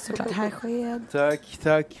 Ja, såklart. Här sked.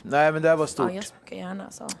 Tack. Nej, men det här var stort. Ja, jag smakar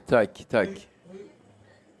gärna så. Tack.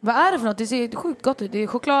 Vad är det för något? Det ser sjukt gott ut. Det är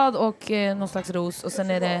choklad och någon slags ros. Och sen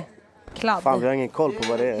är det kladd. Fan, vi har ingen koll på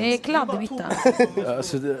vad det är. Det är kladd i mitten.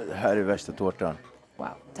 Alltså, det här är värsta tårtan. Wow,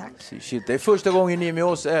 tack. Shit, det är första gången ni med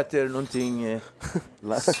oss äter någonting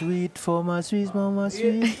sweet for my sweet mama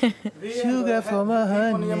sweet sugar for my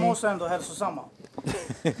honey. Ni måste ändå hälsosamma.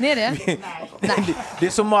 Ni är det? Nej. Det är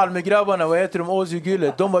som Malmö-grabbarna, vad heter de?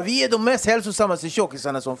 Åsugullet. De bara, vi är de mest hälsosammaste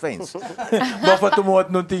tjockisarna som finns. Bara för att de åt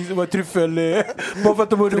någonting som var tryffel. Bara för att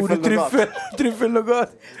de åt ordet tryffel och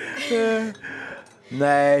gott.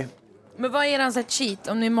 Nej. Men vad är en sån här cheat?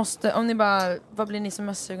 Om ni bara, vad blir ni som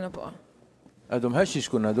mest sugna på? Ja, de här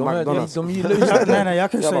kiskorna, de gillar ju Nej,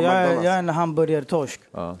 jag kan säga jag är en hamburgertorsk.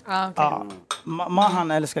 Ja.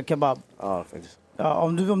 Han älskar kebab. Ja, faktiskt. Ja,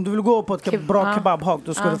 om du vill gå på ett bra kebabhak,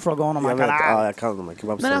 då ska du fråga honom. Jag kan de här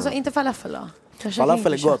kebabställen. Men alltså, inte falafel då?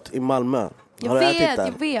 Falafel är gott i Malmö. Jag vet.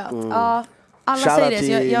 Ja, alla säger det. Shoutout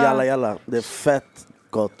till Jalla. Det är fett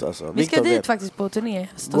gott alltså. Vi ska dit faktiskt på turné.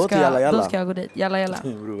 Gå till Jalla. Då ska jag gå dit. Jalla.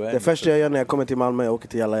 Det första jag gör när jag kommer till Malmö, jag åker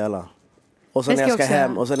till Jalla. Och sen när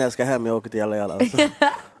jag ska hem, jag åker till Jalla.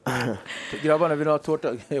 Grabbarna vill ha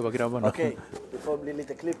tårta. Jag var grabbarna. Okej, det får bli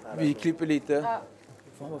lite klipp här. Vi klipper lite.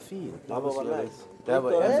 Fan vad fint. Det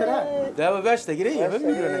här var värsta grejen. Vem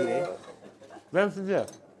gjorde den här grejen? Vem som det?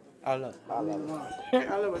 Alla.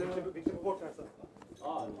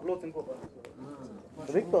 Låt den gå bara.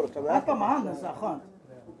 Viktor, kan du äta med handen så här skönt?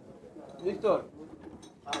 Viktor.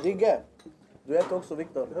 Vigge, du äter också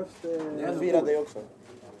Viktor. Jag firar dig också.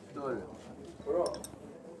 Bra.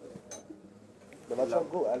 Det var så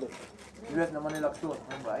god, eller? Du vet när man är laktos,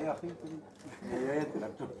 man bara, jag skiter i. Jag äter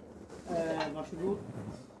laktos. Varsågod.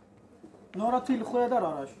 Några till skedar,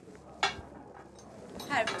 Arash.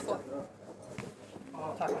 Här får 2.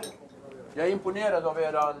 Ja, tack. Jag är imponerad av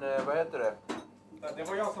eran, vad heter det? Det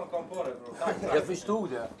var jag som kom på det, bro. Jag förstod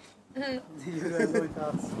det. Det gjorde jag ändå inte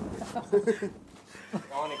alls.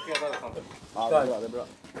 Ja, ni kedade sånt. Ja, det är bra.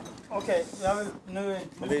 Okej, nu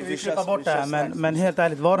ska vi klippa bort det här, men helt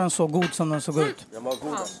ärligt, var den så god som den såg ut? Den var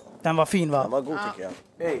god alltså. Den var fin, va? Den var god tycker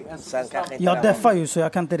jag. Hey, jag deffar ju så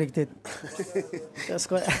jag kan inte riktigt. Jag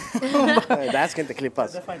skojar. Det här ska inte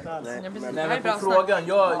klippas. Nej, men på frågan,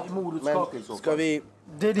 jag är morotskakig så. Ska vi...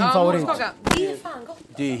 Det är din favorit. Det är fan gott.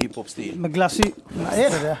 Det är hiphop-stil. Med glasyr. Nej, är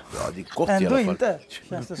det det? Ja, det är gott ändå i alla fall. Inte.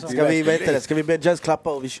 Känns det som. Ska vi be just klappa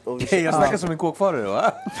och vi jag snackar som en kåkfarare,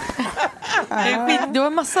 va? Det var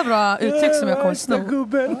en massa bra uttryck som jag kommer sno.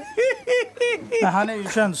 Men han är ju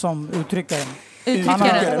känd som uttryckaren.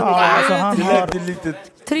 Uttryckaren? Alltså han har lite...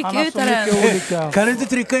 Tryck ut den. Kan du inte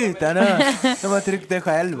trycka ut den? Jag bara tryck dig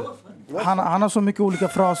själv. Han har så mycket olika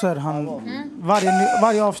fraser.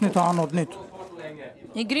 Varje avsnitt har han något nytt.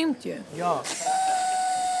 Det är grymt ju. Ja.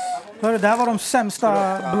 Hörru, det här var de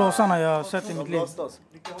sämsta blåsarna jag har sett i mitt liv.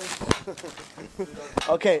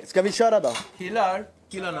 Okej, ska vi köra då?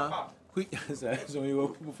 Killarna. Som vi var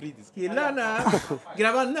på fritids. Killarna,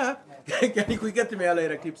 grabbarna. Kan ni skicka till mig alla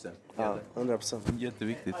era klipp sen? Ja, 100%.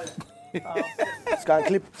 Jätteviktigt. Ska han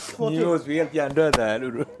klippa? Ni är helt hjärndöda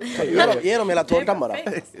här. Ge dem hela tårtan bara.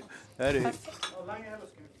 Här är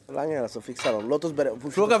Lange så fixar de. Låt oss börja.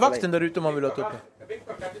 Fråga vakten där ute om man vill ha tårtan.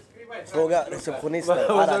 Fråga receptionisten.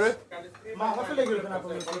 Vad sa du? Varför lägger du den här på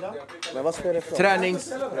min sida? Men vad spelar det för?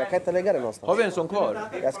 Tränings... Jag kan inte lägga den någonstans. Har vi en sån kvar?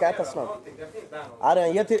 Jag ska äta snart.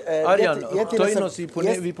 Arjan, ta in oss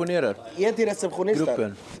vi ponerar. Ge till receptionisten.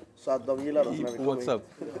 Gruppen. Så att de gillar oss när vi kommer WhatsApp.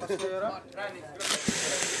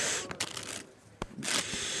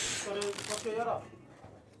 Vad ska jag göra?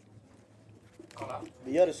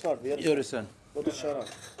 Vi gör det snart. Gör det sen. Låt oss köra.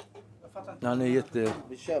 Han är jätte...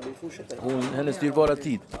 Vi fortsätter. Hennes dyrbara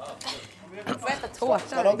tid. Du får äta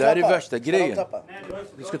tårta. Det här är värsta grejen.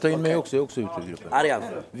 Vi ska ta in mig också. Jag är också ute i gruppen. Arjan.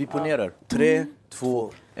 Vi ponerar. 3,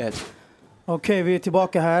 2, 1. Okej, vi är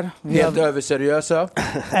tillbaka här. Helt överseriösa.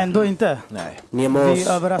 Ändå inte. Nej. Vi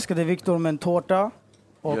överraskade Viktor med en tårta.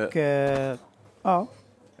 Och ja.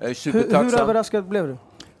 Jag är supertacksam. Hur överraskad blev du?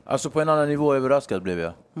 Alltså på en annan nivå överraskad blev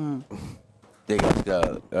jag. Det är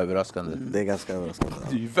ganska överraskande. Det är ganska överraskande.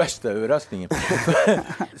 Det är ju värsta överraskningen.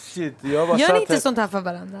 Shit, gör ni inte sånt här för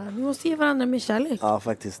varandra? Ni måste ge varandra med kärlek. Ja,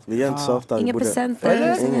 faktiskt. Vi gör inte så ofta. Inga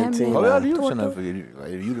presenter. Ingenting. Har vi aldrig gjort sådana här för dig?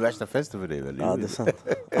 Vi gjorde värsta festen för dig väl? Ja, det är sant.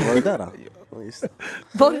 Var du där då?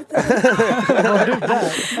 Var du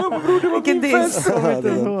där? Vilken diss.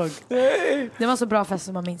 Det var så bra fest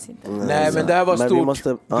som man minns inte. Nej, men det här var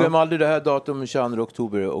stort. Glöm aldrig det här datum 22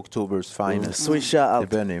 oktober. Oktobers finest. Swisha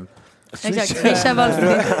allt. Det är Benny. Exakt, swisha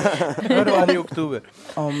valfritt. I oktober.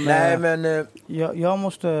 Nej, men... Jag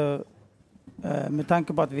måste... Med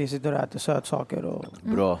tanke på att vi sitter och äter sötsaker och...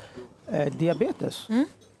 Bra. Diabetes.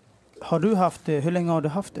 Har du haft det? Hur länge har du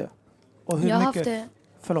haft det? Och hur jag har mycket, haft det.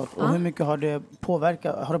 Förlåt. Och hur mycket har det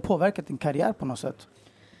påverkat din karriär på något sätt?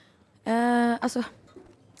 Alltså,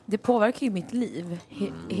 det påverkar ju mitt liv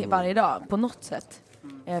varje dag på något sätt.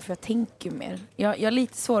 För jag tänker mer. Jag är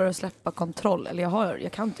lite svårare att släppa kontroll. Eller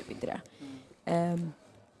jag kan typ inte det.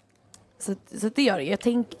 Så det gör det.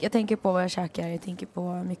 Jag tänker på vad jag käkar. Jag tänker på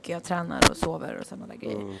hur mycket jag tränar och sover och sådana där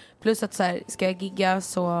grejer. Plus att så här, ska jag gigga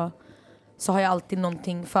så har jag alltid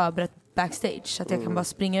någonting förberett backstage. Så att jag kan bara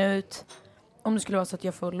springa ut. Om det skulle vara så att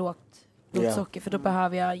jag får lågt blodsocker. För då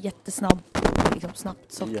behöver jag jättesnabbt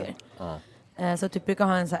socker. Så typ brukar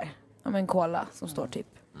ha en så här, en cola som står typ.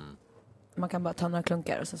 Man kan bara ta några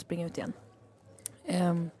klunkar och så springa ut igen.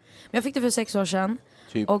 Men jag fick det för 6 år sedan.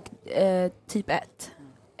 Typ. Och typ 1.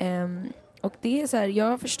 Och det är så här, jag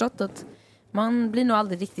har förstått att man blir nog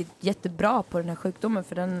aldrig riktigt jättebra på den här sjukdomen.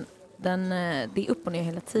 För det är upp och ner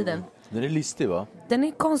hela tiden. Den är listig, va? Den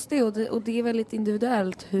är konstig och det är väldigt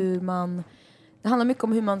individuellt hur man... Det handlar mycket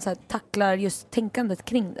om hur man så här, tacklar just tänkandet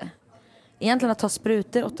kring det. Egentligen att ta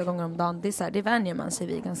sprutor 8 gånger om dagen, det vänjer man sig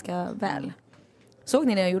vid ganska väl. Såg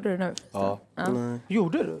ni när jag gjorde det nu? Ja.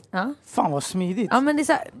 Gjorde du? Ja. Fan vad smidigt. Ja, men det är,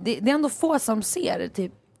 så här, det är ändå få som ser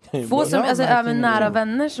typ. Få som, alltså även nära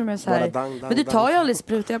vänner som är så här. Men du tar ju aldrig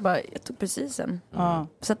sprutor. Jag tog precis en.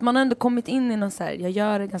 Så att man har ändå kommit in i någon så här. Jag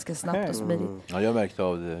gör det ganska snabbt och smidigt. Ja, jag märkte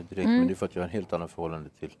av det direkt. Men det är för att jag har en helt annan förhållande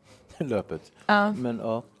till löpet. Men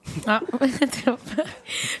ja.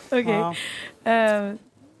 Okej.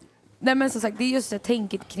 Nej, men som sagt, det är just det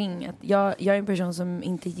tänket kring att jag är en person som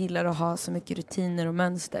inte gillar att ha så mycket rutiner och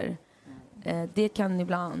mönster. Det kan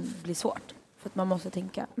ibland bli svårt. För att man måste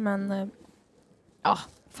tänka. Men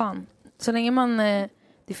fan. Så länge man...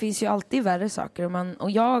 det finns ju alltid värre saker.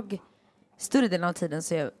 Och jag... Större delen av tiden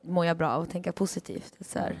så mår jag bra av att tänka positivt.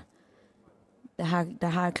 Så här, det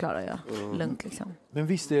här klarar jag lugnt liksom. Men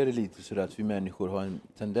visst är det lite så att vi människor har en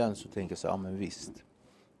tendens att tänka så här, men visst.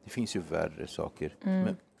 Det finns ju värre saker.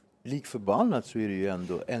 Men lik förbannat så är det ju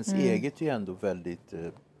ändå... Ens eget är ju ändå väldigt...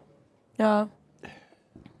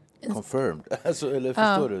 confirmed. Alltså, eller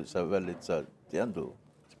förstår du? Så här, väldigt så här, det är ändå...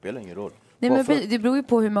 Det spelar ingen roll. Nej, men det beror ju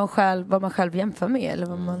på vad man själv jämför med. Eller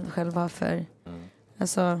vad man själv har för...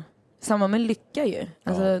 Alltså, samma med lycka ju.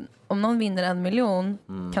 Alltså, om någon vinner 1 miljon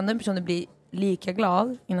kan den personen bli lika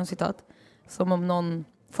glad, inom citat, som om någon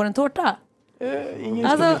får en tårta.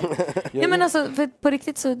 För på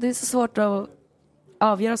riktigt så det är så svårt att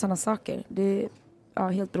avgöra sådana saker. Det är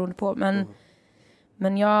helt beroende på.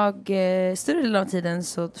 Men jag, större del av tiden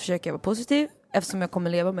så försöker jag vara positiv. Eftersom jag kommer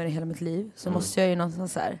leva med det hela mitt liv så måste jag ju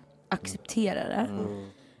någonstans så här acceptera det.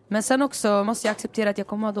 Men sen också måste jag acceptera att jag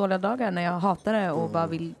kommer ha dåliga dagar när jag hatar det och bara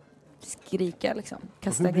vill skrika liksom.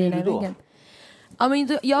 Kasta grejerna i ryggen. Ja, men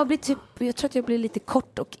jag tror att jag blir lite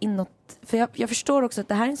kort och inåt. För jag förstår också att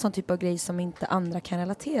det här är en sån typ av grej som inte andra kan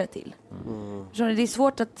relatera till. Det är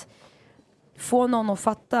svårt att få någon att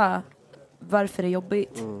fatta varför det är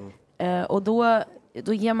jobbigt. Och då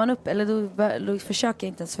ger man upp. Eller då försöker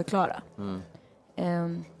jag inte ens förklara.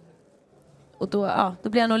 Och då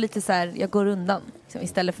blir jag nog lite så här, jag går undan liksom,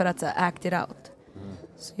 istället för att så här, act it out.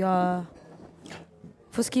 Så jag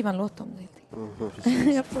får skriva en låt om det.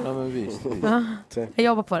 Jag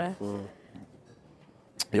jobbar på det.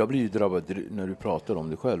 Jag blir ju drabbad när du pratar om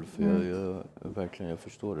det själv. För jag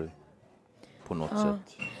förstår det på något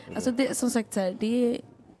sätt. Alltså det, som sagt så här,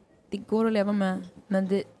 det går att leva med.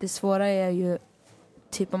 Men det svåra är ju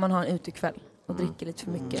typ om man har en utekväll och dricker lite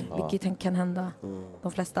för mycket. Vilket kan hända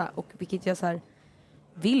de flesta. Och vilket jag så här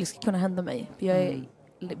vill ska kunna hända mig. För jag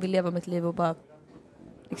vill leva mitt liv och bara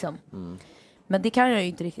liksom. Men det kan jag ju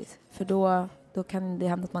inte riktigt. För då kan det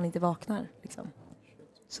hända att man inte vaknar liksom.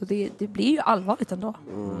 Så det blir ju allvarligt ändå.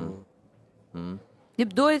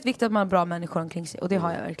 Då är det viktigt att man har bra människor omkring sig. Och det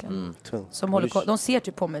har jag verkligen. Som de ser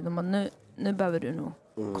typ på mig. Nu behöver du nog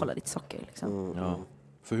kolla ditt socker liksom.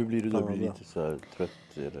 För hur blir du då? Blir du lite så här trött?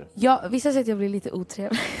 Eller? Ja, vissa säger att jag blir lite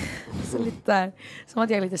otrevlig. Så lite där, som att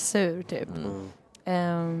jag är lite sur typ.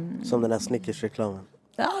 Som den där Snickers-reklamen.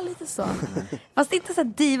 Ja, lite så. Fast inte så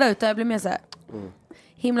här diva utan jag blir mer så här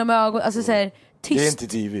himla med ögon. Alltså så här tyst. Det är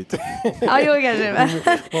inte divigt. Ja, jag kanske.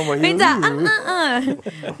 Men inte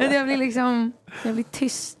Men jag blir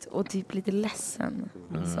tyst och typ lite ledsen.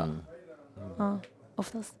 Så. Ja,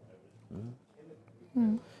 oftast.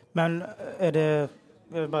 Men är det,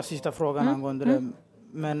 bara sista frågan angående det.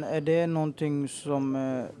 Men är det någonting som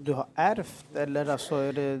du har ärvt eller alltså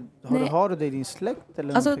har du det i din släkt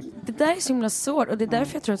eller alltså någonting? Det där är så himla svårt och det är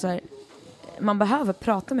därför jag tror att så här, man behöver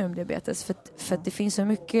prata mer om diabetes för att det finns så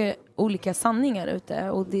mycket olika sanningar ute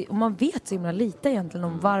och man vet så himla lite egentligen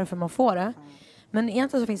om varför man får det. Men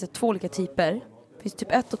egentligen så finns det 2 olika typer. Det finns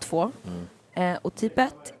typ 1 och 2. Och typ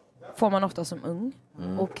 1 får man ofta som ung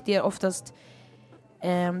och det är oftast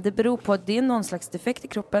det beror på att det är någon slags defekt i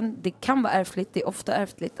kroppen. Det kan vara ärftligt, det är ofta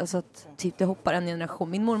ärftligt. Alltså att typ det hoppar en generation.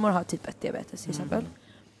 Min mormor har typ 1 diabetes till exempel.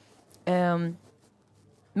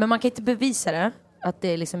 Men man kan inte bevisa det, att det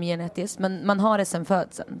är liksom genetiskt. Men man har det sen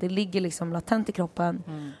födseln. Det ligger liksom latent i kroppen.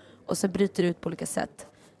 Och så bryter det ut på olika sätt.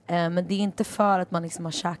 Men det är inte för att man liksom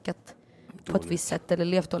har käkat på ett visst sätt eller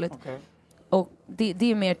levt dåligt. Okay. Och det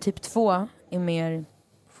är mer typ 2 är mer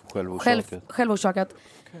självorsakat.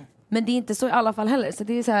 Okay. Men det är inte så i alla fall heller. Så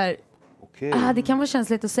det är så här... det kan vara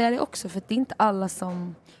känsligt att säga det också. För det är inte alla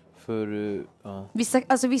som...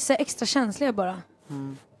 Vissa är extra känsliga bara.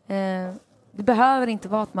 Det behöver inte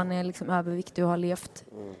vara att man är liksom överviktig och har levt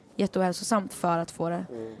jätteohälsosamt för att få det.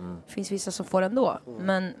 Det finns vissa som får det ändå.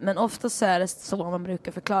 Men ofta så är det så man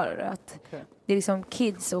brukar förklara det. Att det är liksom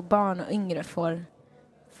kids och barn och yngre får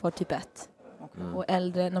typ 1. Och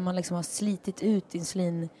äldre när man liksom har slitit ut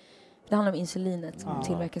insulin. Det handlar om insulinet som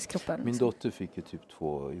tillverkas i kroppen. Min dotter fick ju typ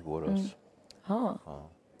 2 i våras. Ja.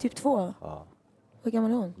 Typ 2? Ja. Hur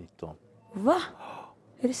gammal är hon? 19. Va?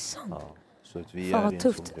 Är det sant? Ja. Så att vi fan vad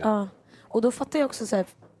tufft. Ja. Och då fattar jag också så här,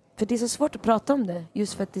 för det är så svårt att prata om det.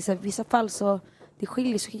 Just för att det är så här, i vissa fall så det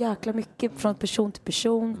skiljer så jäkla mycket från person till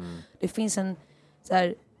person. Det finns en så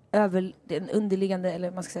här en underliggande,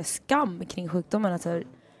 eller man ska säga skam kring sjukdomen. Att så här,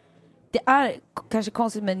 det är kanske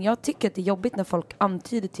konstigt, men jag tycker att det är jobbigt när folk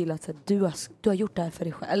antyder till att så här, du har gjort det här för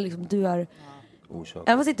dig själv. Eller liksom, du har...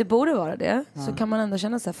 Även fast det inte borde vara det, så kan man ändå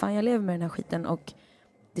känna så här, fan jag lever med den här skiten. Och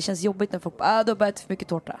det känns jobbigt när folk bara, du har bara ätit för mycket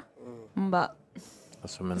tårta. Man bara...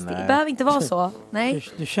 Alltså, men det behöver inte vara så. Nej.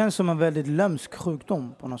 Det känns som en väldigt lömsk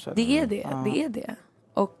sjukdom på något sätt. Det är det, det är det.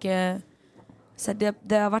 Och så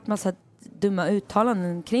det har varit massa dumma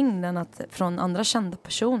uttalanden kring den från andra kända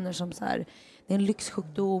personer som så här, det är en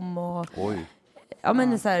lyxsjukdom och ja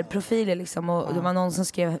men så här profiler liksom, och det var någon som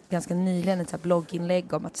skrev ganska nyligen ett så här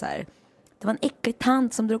blogginlägg om att så här, det var en äcklig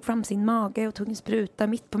tant som drog fram sin mage och tog en spruta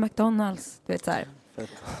mitt på McDonalds, du vet så här.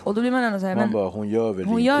 Och då blir man ändå så här, men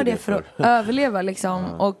hon gör det för att överleva liksom.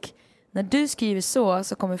 Och när du skriver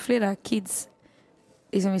så kommer flera kids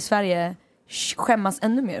liksom i Sverige skämmas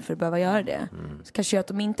ännu mer för att behöva göra det. Så kanske gör att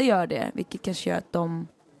de inte gör det, vilket kanske gör att de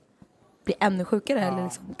blir ännu sjukare eller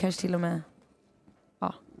liksom, kanske till och med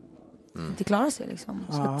inte klarar sig liksom.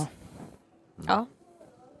 Så att,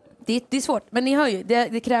 det är svårt, men ni hör ju,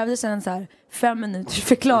 det krävdes en så här 5 minuters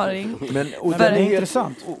förklaring. Och den är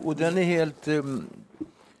intressant. Och den är helt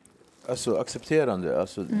alltså accepterande,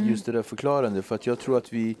 alltså just det där förklarande, för att jag tror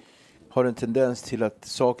att vi har en tendens till att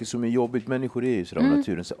saker som är jobbigt, människor är ju så av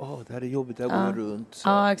naturen, så det här är jobbigt, det här går runt.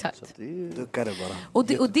 Så, exakt. Så det bara. Och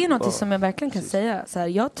det är något som jag verkligen kan säga, så här,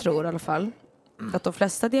 jag tror i alla fall att de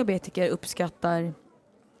flesta diabetiker uppskattar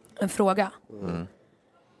en fråga.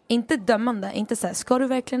 Inte dömande, inte så här, ska du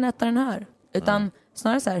verkligen äta den här? Utan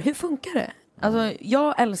snarare så här, hur funkar det? Alltså,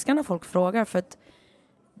 jag älskar när folk frågar, för att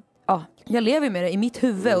jag lever med det i mitt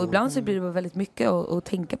huvud och ibland så blir det väldigt mycket att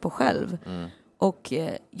tänka på själv. Och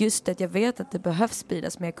just att jag vet att det behövs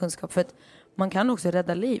spridas mer kunskap, för att man kan också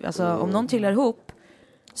rädda liv. Alltså om någon trillar ihop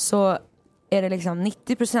så är det liksom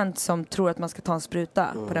 90% som tror att man ska ta en spruta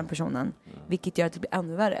på den personen, vilket gör att det blir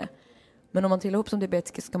ännu värre. Men om man trillar ihop som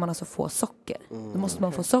diabetiker ska man alltså få socker. Då måste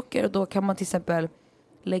man få socker, och då kan man till exempel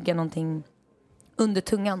lägga någonting under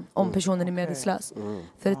tungan om personen är medvetslös.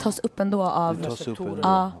 För det tas upp ändå av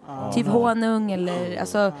typ honung eller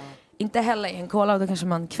alltså inte heller i en kola, då kanske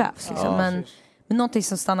man kvävs liksom. Men någonting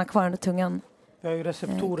som stannar kvar under tungan. Vi har ju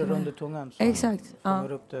receptorer under tungan. Exakt.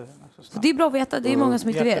 Så det är bra att veta, det är många som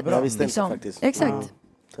inte vet. Jag visste inte faktiskt. Exakt.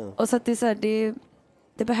 Och så att det är så här,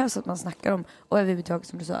 det behövs att man snackar om, och överhuvudtaget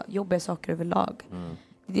som du sa, jobbiga saker överlag.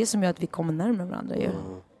 Det är det som gör att vi kommer närmare varandra ju.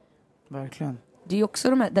 Verkligen. Det är också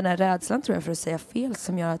den här rädslan, tror jag, för att säga fel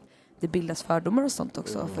som gör att det bildas fördomar och sånt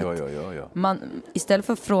också. För man, istället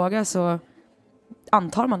för att fråga så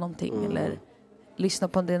antar man någonting eller lyssnar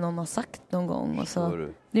på det någon har sagt någon gång, och så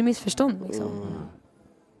det är missförstånd liksom.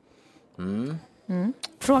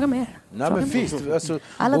 Fråga mer. Nej, men visst, alltså,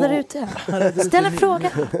 alla där ute. Ställ en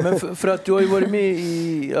fråga. Men för att du har ju varit med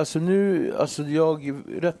i, alltså nu, alltså jag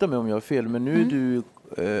rättar mig om jag har fel, men nu är du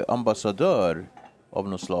ambassadör av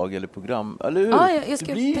något slag eller program, eller hur?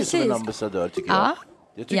 Du blir ju som en ambassadör, tycker jag.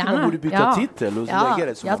 Jag tycker man borde byta titel och lägga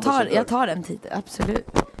det som ambassadör. Jag tar den titeln, absolut.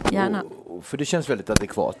 Gärna. För det känns väldigt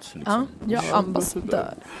adekvat. Liksom. Jag är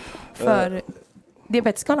ambassadör för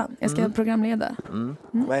Diabetesgalan. Jag ska programleda.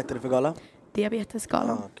 Vad heter det för gala?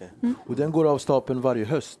 Diabetesgalan. Och den går av stapeln varje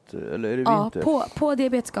höst, eller är det vinter? Ja, på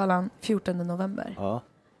Diabetesgalan 14 november.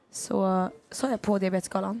 Så är jag på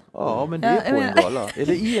Diabetesgalan. Ja, men det är på en gala.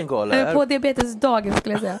 Eller i en gala. På diabetesdagen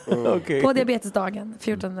skulle jag säga. På diabetesdagen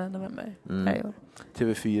 14 november varje år.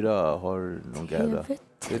 TV4 har någon gala.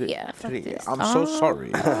 3 faktiskt. I'm so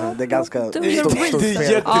sorry. Det är ganska stort. Det är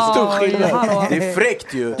jättestor skillnad. Det är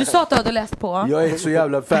fräckt ju. Du sa att du hade läst på. Jag är så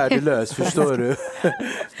jävla värdelös, förstår du?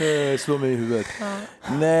 Slå mig i huvudet.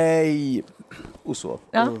 Nej. Och så.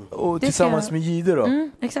 Ja, och tillsammans med Gide då.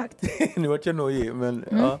 Exakt. Nu vart jag nojig, men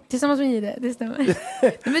tillsammans med Gide, det stämmer.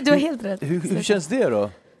 Men du har helt rätt. Hur känns det då?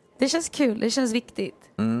 Det känns kul, det känns viktigt.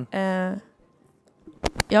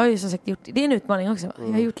 Jag har ju som sagt gjort, det är en utmaning också.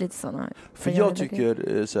 Jag har gjort lite sådana. För jag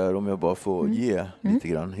tycker så här, om jag bara får ge lite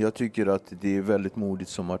grann. Jag tycker att det är väldigt modigt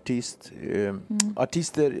som artist.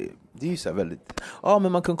 Artister, det är ju så här väldigt,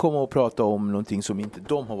 men man kan komma och prata om någonting som inte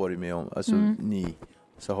de har varit med om. Alltså ni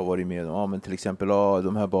så har varit med om. Men till exempel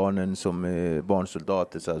de här barnen som är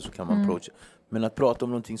barnsoldater så kan man approacha. Men att prata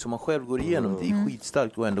om någonting som man själv går igenom, det är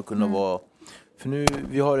skitstarkt och ändå kunna vara. För nu,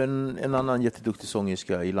 vi har en annan jätteduktig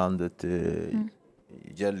sångerska i landet,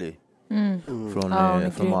 Jelly från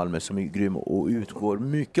Malmö, som är grym och utgår.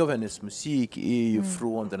 Mycket av hennes musik är ju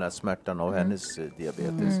från den här smärtan av hennes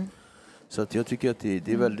diabetes. Så att jag tycker att det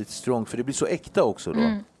är väldigt strong, för det blir så äkta också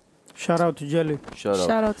då. Shoutout till Jelly.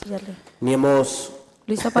 Shoutout till Jelly. Nemos.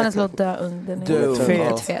 Lyssna på hennes låt Dö ung. Den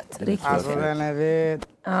är fet. Riktigt alltså, fet. Den är vet.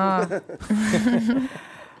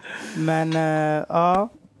 Men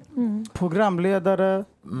programledare,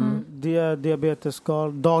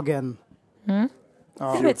 diabetesgal-dagen.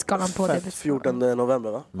 Diabetesgalan på det. 14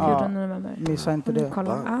 november va? 14 november. Missa inte det.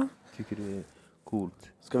 Tycker det är coolt.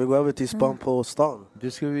 Ska vi gå över till span på stan?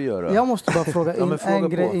 Det ska vi göra. Jag måste bara fråga en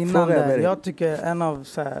grej innan där. Jag tycker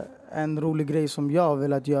en rolig grej som jag har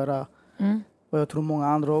velat göra, och jag tror många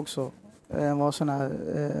andra också, var sån här,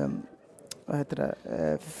 vad heter det,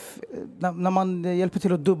 när man hjälper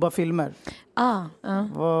till att dubba filmer.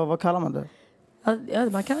 Vad kallar man det? Ja,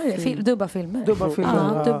 man kallar det dubba filmer.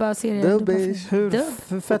 Dubba serier.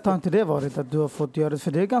 Hur fett har inte det varit att du har fått göra det?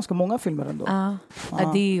 För det är ganska många filmer ändå.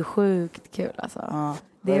 Det är ju sjukt kul alltså.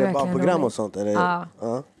 Det är verkligen barnprogram och sånt?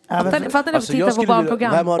 Fattar ni titta på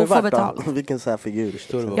barnprogram? Vem har du varit betalt? Vilken så här figur?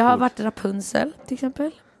 Jag har varit Rapunzel till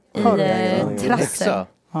exempel. I Trassel.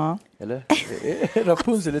 Eller?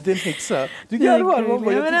 Rapunzel, det är en häxa. Du garvar,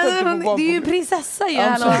 mamma. Det är ju en prinsessa ju.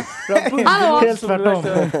 Hallå. Helt tvärtom. Det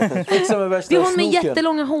är hon med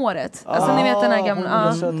jättelånga håret. Alltså ni vet den här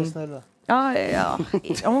gamla. Söta snälla. Ja.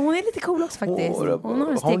 Hon är lite cool också faktiskt. Hon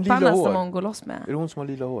har en stekpanna som hon går loss med. Är det hon som har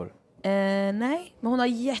lila hår? Nej, men hon har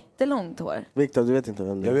jättelångt hår. Victor, du vet inte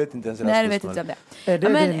vem det är? Jag vet inte ens. Nej, du vet inte vem det är. Är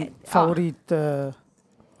det din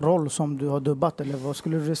favoritroll som du har dubbat? Eller vad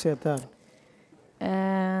skulle du säga där?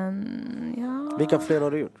 Vilka fler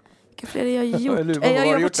har du gjort? Vilka fler har jag gjort? Jag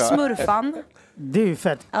har gjort Smurfan. Det är ju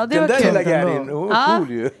fett. Ja, det var den kul. där lilla Garin, hon är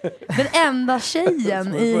cool ju. Den enda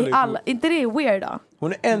tjejen i alla... Inte det är weird då?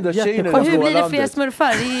 Hon är enda tjejen i det blåa landet. Och hur blir det fler landet?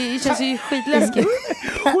 smurfar? Det känns ju skitläskigt.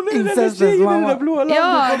 Hon är den enda tjejen i det blåa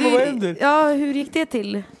landet. Ja, hur gick det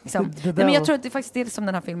till? Liksom. Nej, men jag tror att det faktiskt är det som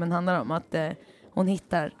den här filmen handlar om. Att hon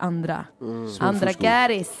hittar andra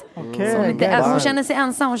Garis. Hon känner sig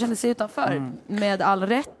ensam, hon känner sig utanför. Med all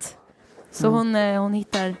rätt. Så hon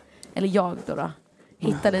hittar, eller jag då.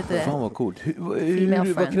 Hittar lite. Fan vad coolt.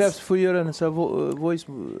 Vad krävs för att göra en sån här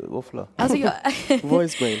voice-waffla? Alltså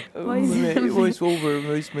voice-mail.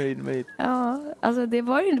 Voice-over, Ja, alltså det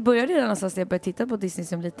började redan någonstans när jag började titta på Disney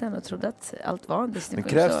som liten och trodde att allt var en Disney. Men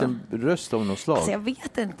krävs det en röst av något slag? Alltså jag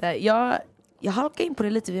vet inte. Jag halkade in på det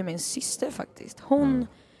lite via min syster faktiskt. Hon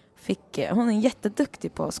är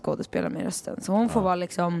jätteduktig på att skådespela med rösten. Så hon får vara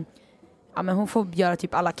liksom... Ja, men hon får göra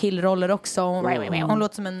typ alla killroller också. Hon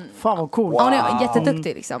låter som en... Fan vad cool. Hon är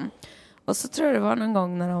jätteduktig liksom. Och så tror jag det var någon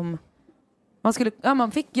gång när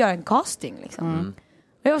man fick göra en casting liksom.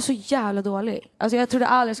 Och jag var så jävla dålig. Alltså jag trodde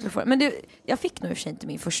aldrig jag skulle få det. Men jag fick nog i och för sig inte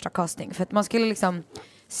min första casting. För att man skulle liksom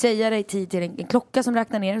säga det i tid till en klocka som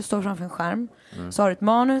räknar ner och står framför en skärm. Så har du ett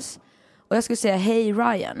manus. Och jag skulle säga hej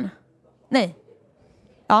Ryan. Nej.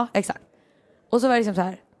 Ja, exakt. Och så var det liksom så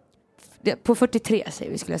här. På 43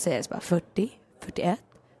 skulle jag säga det. Så bara 40, 41,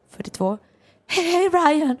 42. Hej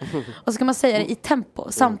Ryan. Och så kan man säga det i tempo.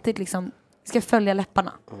 Samtidigt liksom ska följa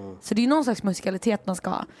läpparna. Så det är ju någon slags musikalitet man ska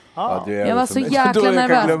ha. Jag var så jäkla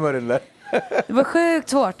nervös. Det var sjukt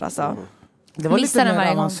svårt alltså. Det var lite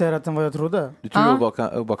mer avancerat än vad jag trodde. Du trodde bara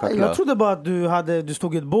kackla? Jag trodde bara att du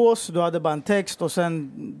stod i ett bås, du hade bara en text och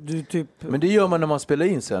sen du typ... Men det gör man när man spelar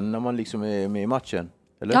in sen, när man liksom är med i matchen.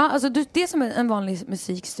 Eller? Ja, alltså det är som en vanlig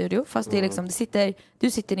musikstudio. Fast det är liksom,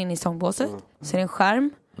 du sitter inne i sångbåset. Så är det en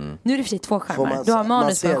skärm. Nu är det för sig 2 skärmar. Du har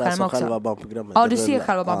manus på en skärm också. Ja, du ser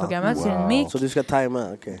själva barnprogrammet. Så är det en mic. Så du ska tajma,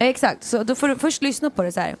 okej. Exakt, så då får du först lyssna på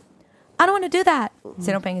det så här. I don't want to do that.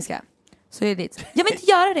 Säger de på engelska. Så är det dit. Jag vill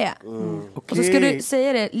inte göra det. Och så ska du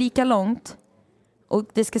säga det lika långt. Och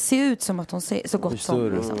det ska se ut som att hon ser så gott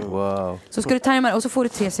som. Liksom. Wow. Så ska du tajma och så får du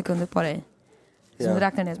 3 sekunder på dig. Så du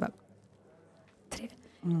räknar ner så bara 3.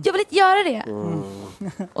 Jag vill inte göra det.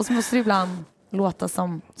 Och så måste du ibland låta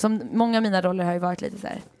som många av mina roller har ju varit lite så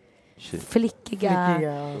här flickiga.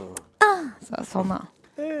 Sådana.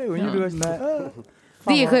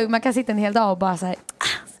 Det är sjukt, man kan sitta en hel dag och bara så här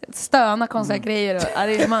stöna konstiga grejer och,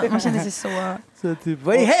 man känner sig så typ,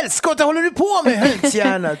 vad i helskotta håller du på med,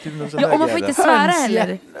 hönshjärna? Typ och man får inte svära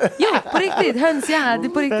heller. Jo, på riktigt, hönshjärna, det är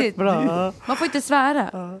på riktigt. Man får inte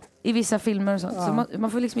svära i vissa filmer och sånt. Så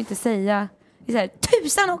man får liksom inte säga det är så här,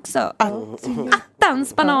 tusan också.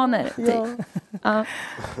 Attans bananer. Typ. Fan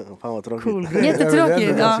vad tråkigt. Cool.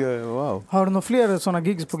 Jättetråkigt. Wow. Har du några fler sådana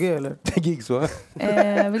gigs på G eller? Gigs va?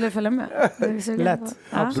 Vill du följa med? Lätt.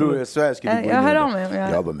 Ja. Bror, jag svär skulle jag hör av mig.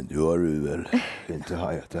 Jag bara, men du har du väl inte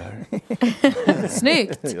hajat det här.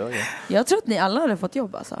 Snyggt. Jag tror att ni alla hade fått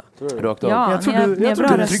jobb alltså. Rakt av. Ja, jag tror ni är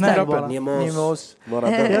bra röster. Nemos.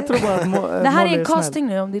 Jag tror bara att det här är en casting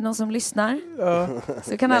nu, om det är någon som lyssnar.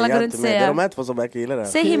 Så kan alla gå runt och säga. Det är de här två som verkar gilla det.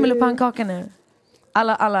 Säg himmel och pannkaka nu.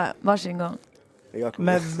 Alla varsin gång.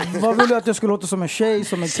 Men vad vill du att jag skulle låta som en tjej,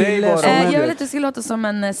 som en kille? Jag vill att du skulle låta som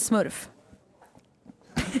en smurf.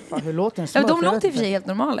 Hur låter en smurf? De låter i och för sig helt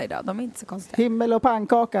normala idag. De är inte så konstiga. Himmel och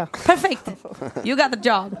pannkaka. Perfekt. You got the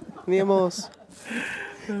job. Nemos.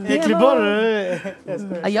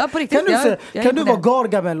 Ja, på riktigt. Kan du vara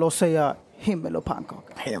Gargamel och säga himmel och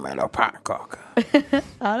pannkaka? Himmel och pannkaka.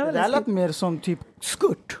 Det lät mer som typ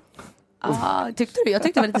skurt. Tyckte du? Jag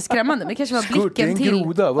tyckte det var lite skrämmande. Men det kanske var blicken till. En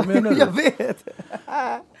groda, vad menar du? Jag vet.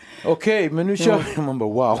 Okej, men nu kör vi. Man bara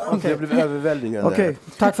wow, det blev överväldigande. Okej,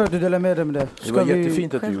 tack för att du delade med dig med det. Det var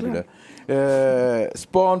jättefint att du gjorde det.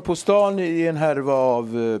 Span på stan är en härva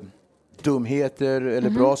av dumheter eller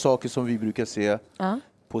bra saker som vi brukar se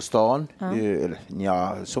på stan.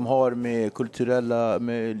 Som har med kulturella,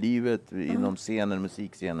 med livet inom scenen,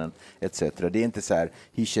 musikscenen etc. Det är inte så här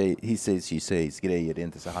he says, she says grejer. Det är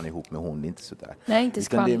inte så han är ihop med hon, det är inte så där. Nej, inte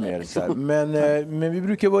skvaller. Det är mer så här. Men vi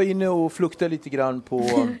brukar vara inne och flukta lite grann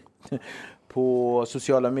på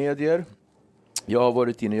sociala medier. Jag har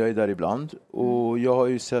varit inne, jag är där ibland. Och jag har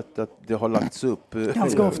ju sett att det har lagts upp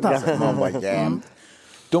ganska ofta. Man bara,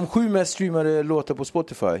 de 7 mest streamade låtar på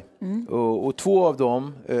Spotify. Och 2 av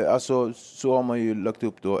dem, alltså så har man ju lagt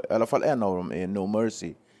upp då, i alla fall en av dem är No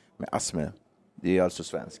Mercy med Asme. Det är alltså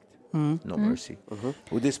svenskt. No Mercy.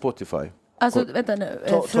 Och det är Spotify. Alltså vänta nu,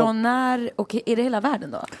 från när, och är det hela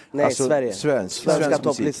världen då? Nej, alltså, Sverige. Svenska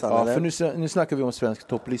topplistan. Ja, för nu snackar vi om svensk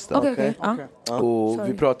topplista. Okej. Och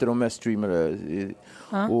vi pratar om mest streamare.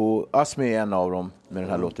 Och Asme är en av dem med den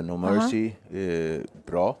här låten No Mercy.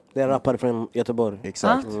 Bra. Det är en rappare från Göteborg.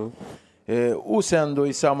 Exakt. Och sen då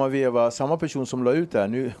i samma veva, samma person som la ut det här,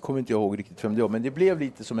 nu kommer inte jag ihåg riktigt vem det var, men det blev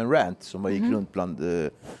lite som en rant som gick runt bland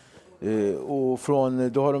och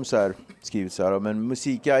då har de så här skrivit så här, men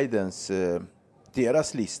Musikguidens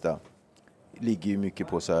deras lista ligger ju mycket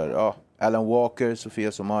på så här, Alan Walker,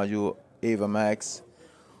 Sofia Somaggio, Eva Max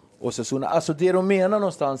och så alltså det de menar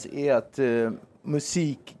någonstans är att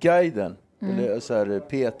Musikguiden eller så här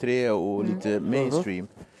P3 och lite mainstream,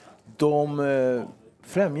 de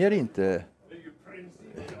främjar inte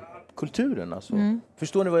kulturen alltså.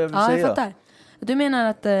 Förstår ni vad jag vill säga? Ja, jag fattar. Du menar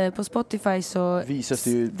att på Spotify så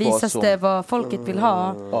visas det vad folket vill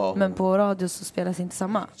ha, men på radio så spelas inte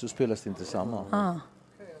samma. Så spelas det inte samma.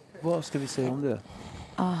 Vad ska vi säga om det?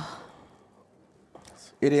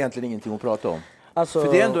 Är det egentligen ingenting att prata om? Alltså,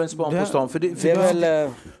 för det är ändå en span på stan.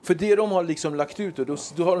 För det de har liksom lagt ut, och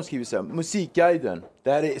då har de skrivit så här: Musikguiden,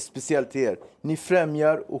 det här är speciellt till er. Ni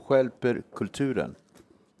främjar och hjälper kulturen.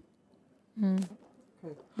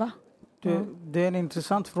 Va? Det är en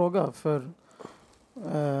intressant fråga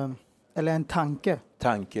eller en tanke.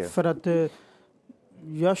 För att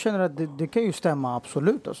jag känner att det kan ju stämma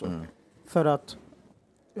absolut alltså. För att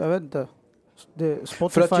jag vet inte,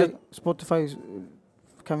 Spotify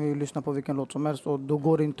kan vi ju lyssna på vilken låt som helst och då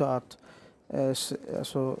går det inte att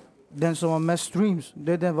alltså, den som har mest streams,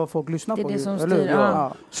 det är den vad folk lyssnar på. Det är det som styr.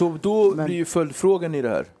 Ja. Så då blir ju följdfrågan i det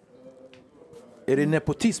här. Är det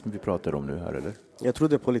nepotism vi pratar om nu här eller? Jag tror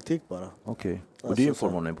det är politik bara. Okej. Och det är en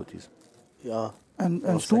form av nepotism. Ja.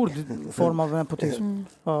 En stor form av nepotism.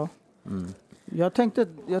 Ja. Jag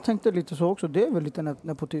tänkte lite så också. Det är väl lite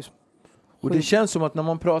nepotism. Och det känns som att när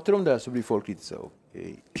man pratar om det här så blir folk lite så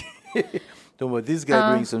de bara, this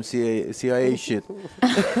guy brings some CIA shit.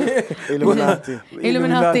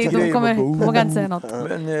 Illuminati, de vågar inte säga något.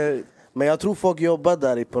 Men jag tror folk jobbar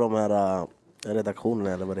där på de här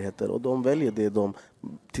redaktionerna eller vad det heter. Och de väljer det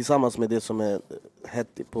tillsammans med det som är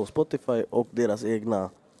hett på Spotify och deras egna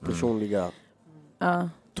personliga,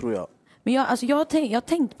 tror jag. Men jag har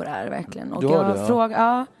tänkt på det här verkligen. Och du har jag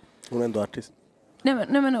frågat... Hon är ändå artist. Nej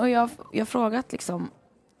men och jag har frågat liksom.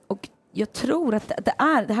 Och jag tror att det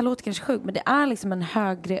här låter kanske sjukt, men det är liksom en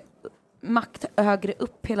makt högre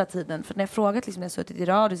upp hela tiden. För när jag frågat liksom, när jag suttit i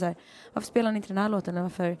radio så här, varför spelar ni inte den här låten? Eller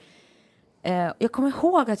varför? Jag kommer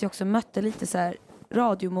ihåg att jag också mötte lite så här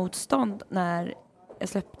radiomotstånd när jag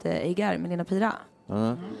släppte Igar med Lena Pira.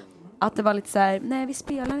 Att det var lite så här, nej vi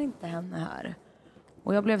spelar inte henne här.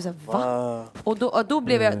 Och jag blev så här, va? Och då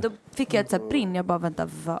fick jag ett så här brinn. Jag bara, vänta,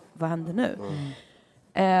 vad händer nu?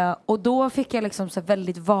 Och då fick jag liksom så här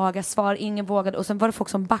väldigt vaga svar. Ingen vågade. Och sen var det folk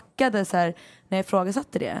som backade så här, när jag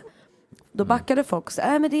ifrågasatte det. Då backade folk och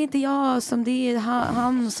sa, men det är inte jag som, det är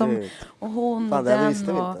han som, och hon. Fan, och det den. visste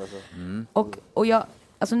vi inte, alltså. Och jag,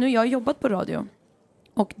 alltså nu jag har jobbat på radio.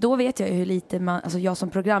 Och då vet jag ju hur lite alltså jag som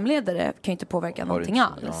programledare kan ju inte påverka någonting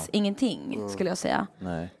alls. Ingenting skulle jag säga.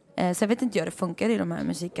 Nej. Så jag vet inte hur det funkar i de här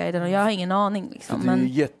musikguiderna. Och jag har ingen aning. Liksom. Det är ju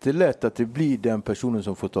jättelätt att det blir den personen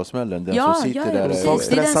som får ta smällen. Den som sitter där. Precis.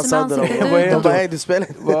 Det är den som ansitter ut. Du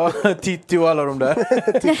spelar. Titti och alla de där.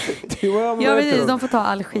 Ja, precis. De får ta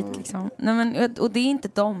all skit liksom. Nej, men, och det är inte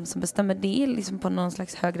de som bestämmer. Det är liksom på någon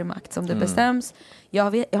slags högre makt som det bestäms. Jag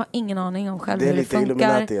har ingen aning om själv hur det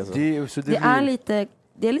funkar. Alltså.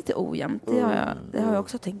 Det är lite ojämnt. Det har jag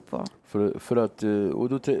också tänkt på. För att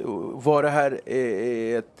var det här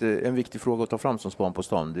är en viktig fråga att ta fram som span på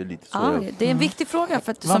stan. Det är lite så. Det är en viktig fråga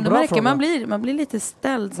för att som du märker man blir lite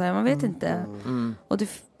ställd så här, man vet inte. Och det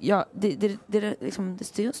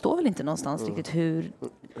står väl inte någonstans riktigt hur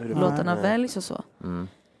låtarna väljs och så.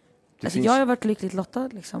 Alltså jag har varit lyckligt lottad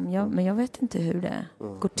liksom, men jag vet inte hur det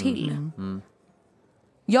går till.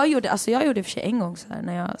 Jag gjorde i och för sig en gång så här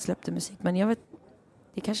när jag släppte musik, men jag vet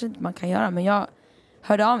det kanske inte man kan göra, men jag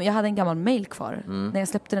hörde av mig. Jag hade en gammal mail kvar när jag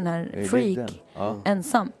släppte den här Freak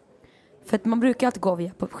ensam. För att man brukar alltid gå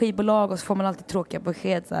via på skivbolag och så får man alltid tråkiga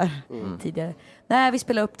besked så här tidigare. Nej, vi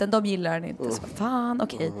spelar upp den, de gillar den inte. Så fan,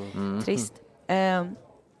 okej. Trist.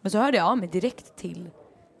 Men så hörde jag av mig direkt till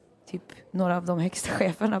typ några av de högsta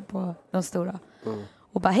cheferna på de stora.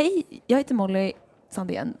 Och bara, hej, jag heter Molly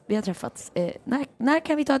Sandén. Vi har träffats. När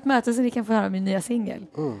kan vi ta ett möte så ni kan få höra min nya singel?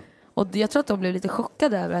 Och jag tror att de blev lite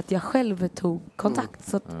chockade över att jag själv tog kontakt.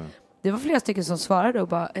 Så att det var flera stycken som svarade och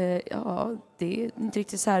bara, det är inte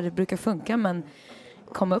riktigt så här det brukar funka, men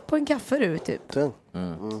kom upp på en kaffe du typ.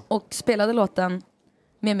 Och spelade låten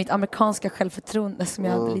med mitt amerikanska självförtroende som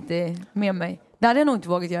jag hade lite med mig. Det hade jag nog inte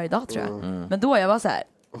vågat göra idag tror jag. Men då jag var så här,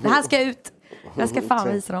 det här ska ut. Jag ska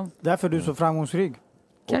fan visa dem. Därför är du så framgångsrik.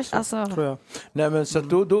 Kanske, alltså. Tror jag. Nej, men så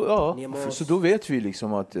så då vet vi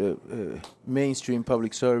liksom att mainstream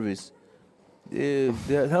public service det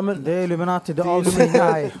är Illuminati, det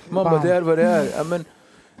är mamma, det är vad det är. Ja, men,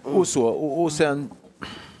 och så och sen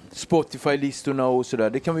Spotify-listorna och sådär.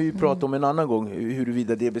 Det kan vi ju prata om en annan gång,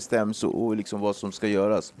 huruvida det bestäms och liksom vad som ska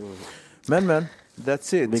göras. Men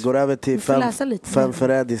that's it. Vi går över till fem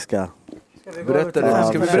förrädiska. Ska vi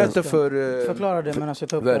berätta för förklara det medan jag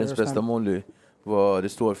tar upp världens bästa Molly vad det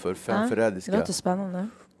står för fem förrädiska? Det låter spännande.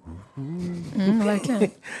 Verkligen.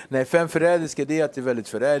 Nej, 5 förrädiska, det är att det är väldigt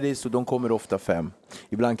förrädiskt och de kommer ofta 5.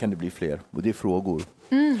 Ibland kan det bli fler och det är frågor.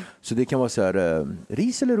 Så det kan vara så här,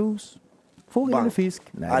 ris eller ros, fågel eller fisk.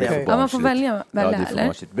 Nej, det man får välja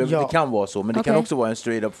eller? Det kan vara så, men det kan också vara en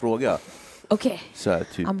straight up fråga. Okej. Så här,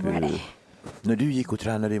 typ I'm ready. När du gick och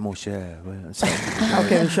tränade i morse.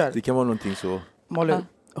 Okej, vi kör. Det kan vara någonting så. Molly,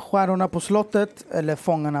 Stjärnorna på slottet eller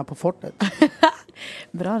Fångarna på fortet?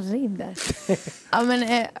 Bra rim där. Ja,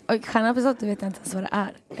 men Stjärnorna på slottet vet jag inte ens vad det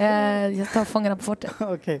är. Jag tar Fångarna på fortet.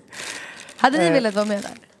 Okej. Hade ni velat vara med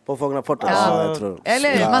där? På Fångarna på fortet? Ja, jag tror.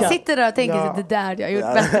 Eller man sitter där och tänker sig det där jag har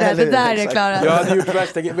gjort bättre. Det där är klarat. Jag hade gjort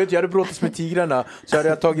värsta. Vet du, jag hade brottats med tigrarna. Så hade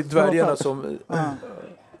jag tagit dvärgarna som...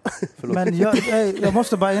 Men jag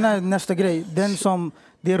måste bara innan nästa grej.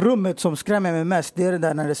 Det rummet som skrämmer mig mest, det är det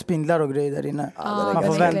där när det spindlar och grejer där inne. Man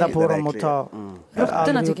får vända på dem och ta...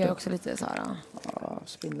 Råttorna tycker jag också lite så här.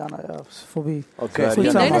 Spindlarna, jag får vi...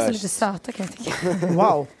 Spindlar är nästan lite söta kan jag tycka.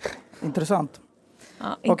 Wow, intressant.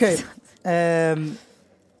 Okej.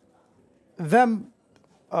 Vem...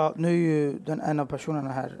 nu är ju en av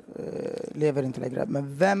personerna här lever inte längre.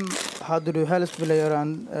 Men vem hade du helst velat göra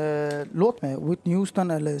en låt med? Whitney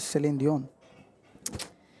Houston eller Celine Dion?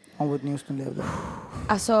 Om Whitney Houston levde.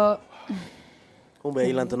 Alltså... Jag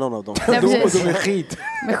gillar inte någon av dem. De är skit.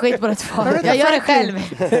 Med skit på ett fall. Jag gör det själv.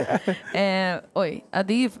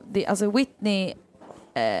 Alltså Whitney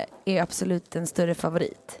är absolut en större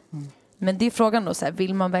favorit. Men det är frågan då, så här,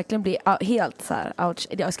 vill man verkligen bli helt så här out?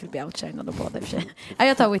 Jag skulle bli outshinad och båda i och för sig. Ja,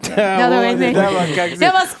 jag tar Whitney.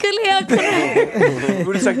 Jag bara, skulle jag kunna?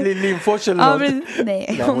 Borde sagt Lill Lindfors eller något.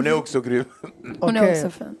 Nej, hon är också grym. Hon är också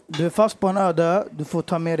fin. Du är fast på en öde. Du får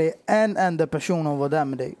ta med dig en enda person och vara där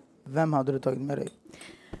med dig. Vem hade du tagit med dig?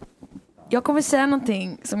 Jag kommer säga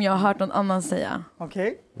någonting som jag har hört någon annan säga.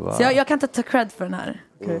 Okej. Wow. Så jag kan inte ta cred för den här.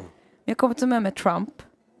 Okay. Jag kommer ta med Trump.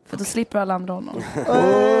 För då slipper alla andra honom.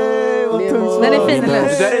 Den är fin, eller?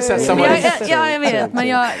 Det där är så samma... jag vet, men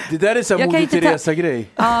jag... Det där är så här Moder Teresa-grej.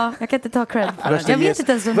 Ja, jag kan inte ta cred för den. Jag vet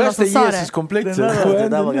inte ens om någon som sa det. Jesus-komplexet. Det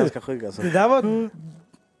där var ganska sjukt alltså. Det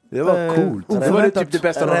var coolt. Det var typ det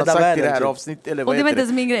bästa någon har sagt i det här avsnittet. Eller och det var inte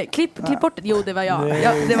ens min grej. Klipp bort det. Jo, det var jag.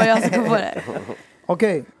 Det var jag som kom på det.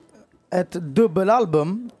 Okej. Ett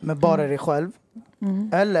dubbelalbum med bara dig själv.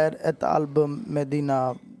 Eller ett album med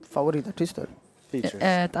dina favoritartister.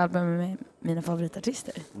 Ett album med mina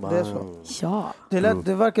favoritartister. Det är så. Ja.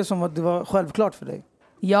 Det verkar som att det var självklart för dig.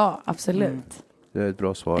 Ja, absolut. Det är ett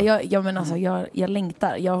bra svar. Jag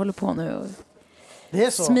längtar. Jag håller på nu och det är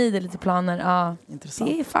så. Smider lite planer. Ja.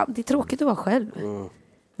 Intressant. Det är tråkigt att vara själv.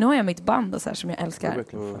 Nu har jag mitt band och så här som jag älskar.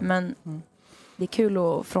 Men det är kul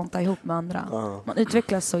att fronta ihop med andra. Man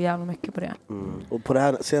utvecklas så jävla mycket på det. Och på det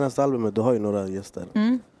här senaste albumet, du har ju några gäster.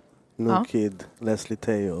 No Kid, Leslie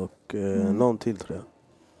Tay och någon till tror jag.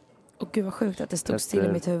 Och gud vad sjukt att det stod still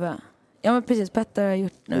i mitt huvud. Ja men precis, Petter har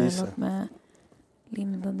gjort nu en låt med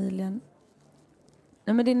Linda nyligen.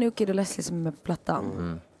 Nej men det är No Kid och Leslie som är med på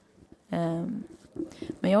plattan.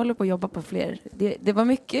 Men jag håller på att jobba på fler. Det var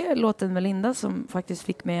mycket låten med Linda som faktiskt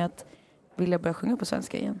fick mig att vilja börja sjunga på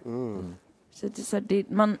svenska igen. Så det är så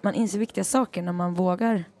här, man inser viktiga saker när man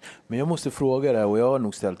vågar. Men jag måste fråga det, och jag har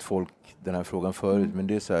nog ställt folk den här frågan förut, men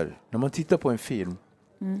det är så här, när man tittar på en film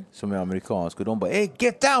som är amerikansk och de bara, hey,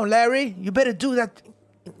 get down Larry, you better do that.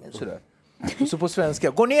 Sådär. Och så på svenska,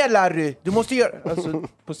 gå ner Larry, du måste göra. Alltså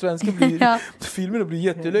på svenska blir filmerna blir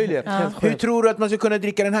jättelöjliga. Hur tror du att man ska kunna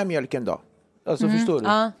dricka den här mjölken då? Alltså förstår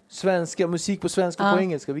du? Svenska, musik på svenska, på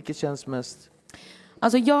engelska, vilket känns mest?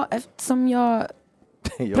 Alltså eftersom jag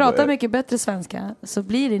pratar mycket bättre svenska så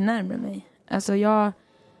blir det närmare mig. Alltså jag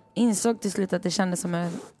insåg till slut att det kändes som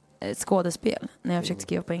ett skådespel när jag försökte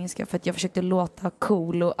skriva på engelska. För att jag försökte låta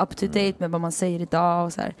cool och up to date med vad man säger idag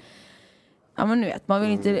och så här. Ja men nu vet, man vill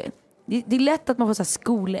inte... Det är lätt att man får så här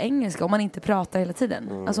skolengelska om man inte pratar hela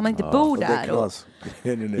tiden. Alltså om man inte bor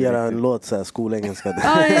där. Göra en låt så här skolengelska.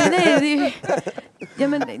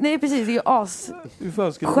 Nej, precis. Det är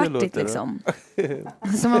ju skärtigt liksom.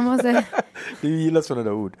 Så man måste... Du gillar sådana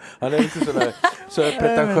där ord. Han är inte sådana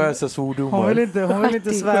pretentiösa svordomar. Hon vill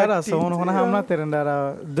inte svära så hon har hamnat i den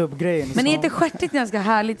där dubbgrejen. Men är inte skärtigt ganska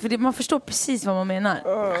härligt? För man förstår precis vad man menar.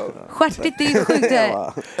 Skärtigt, det är sjukt.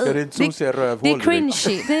 Det är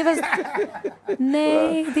cringy.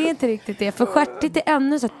 Nej, det är inte riktigt det. För skärtigt är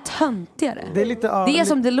ännu så töntigare. Det är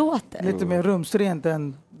som det låter. Lite mer rumsrent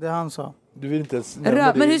än det han sa. Du vill inte ens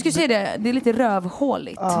men hur ska jag säga det? Det är lite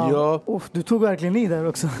rövhåligt. Ja. Du tog verkligen i där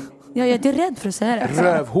också. Ja, jag är rädd för att säga det.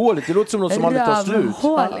 Rövhåligt, det låter som något som aldrig tar slut.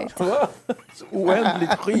 Rövhåligt. Så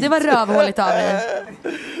oändligt skit. Det var rövhåligt av dig.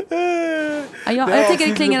 Jag tycker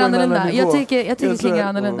det klingar annorlunda. Jag tycker det klingar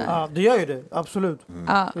annorlunda. Ja, det gör ju det. Absolut.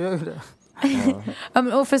 Det gör ju det.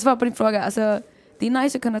 Och för att svara på din fråga, alltså, det är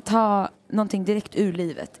nice att kunna ta någonting direkt ur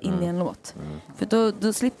livet in i en låt. För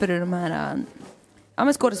då slipper du de här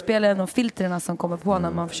skådespelen och filtrerna som kommer på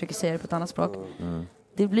när man försöker säga det på ett annat språk.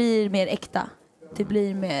 Det blir mer äkta. Det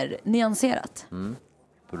blir mer nyanserat.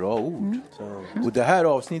 Bra ord. Och det här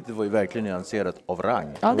avsnittet var ju verkligen nyanserat av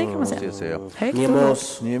rang. Ja, det kan man säga. Ni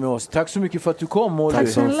är med oss. Tack så mycket för att du kom, Molly. Tack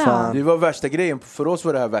som fan. Det var värsta grejen. För oss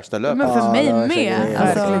var det här värsta löpet. Men för mig med.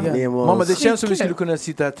 Alltså. Mamma, det känns som vi skulle kunna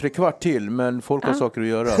sitta här 3 kvart till, men folk har saker att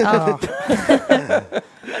göra.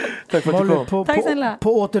 Tack för att du kom. Tack snälla.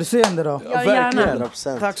 På återseende då. Ja, gärna.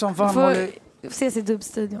 Tack som fan, Molly. Ses i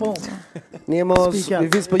dubbstudion. Ni är med oss. Vi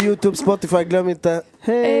finns på YouTube, Spotify, glöm inte.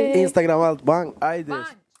 Instagram, allt. Bang.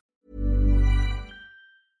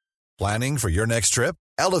 Planning for your next trip?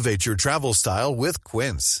 Elevate your travel style with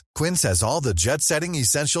Quince. Quince has all the jet-setting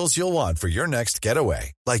essentials you'll want for your next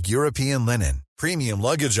getaway, like European linen, premium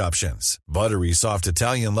luggage options, buttery soft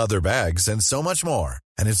Italian leather bags, and so much more.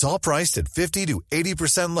 And it's all priced at 50 to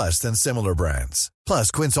 80% less than similar brands.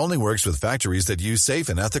 Plus, Quince only works with factories that use safe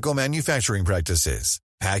and ethical manufacturing practices.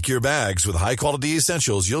 Pack your bags with high-quality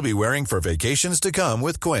essentials you'll be wearing for vacations to come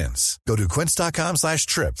with Quince. Go to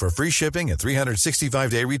quince.com/trip for free shipping and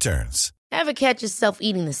 365-day returns. Ever catch yourself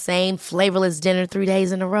eating the same flavorless dinner 3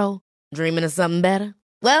 days in a row? Dreaming of something better?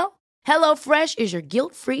 Well, HelloFresh is your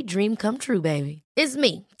guilt-free dream come true, baby. It's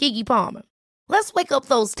me, Keke Palmer. Let's wake up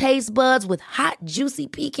those taste buds with hot, juicy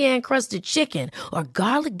pecan-crusted chicken or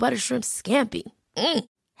garlic butter shrimp scampi.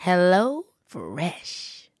 Hello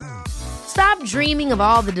Fresh. Stop dreaming of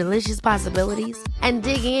all the delicious possibilities and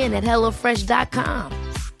dig in at HelloFresh.com.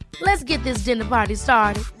 Let's get this dinner party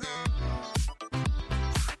started.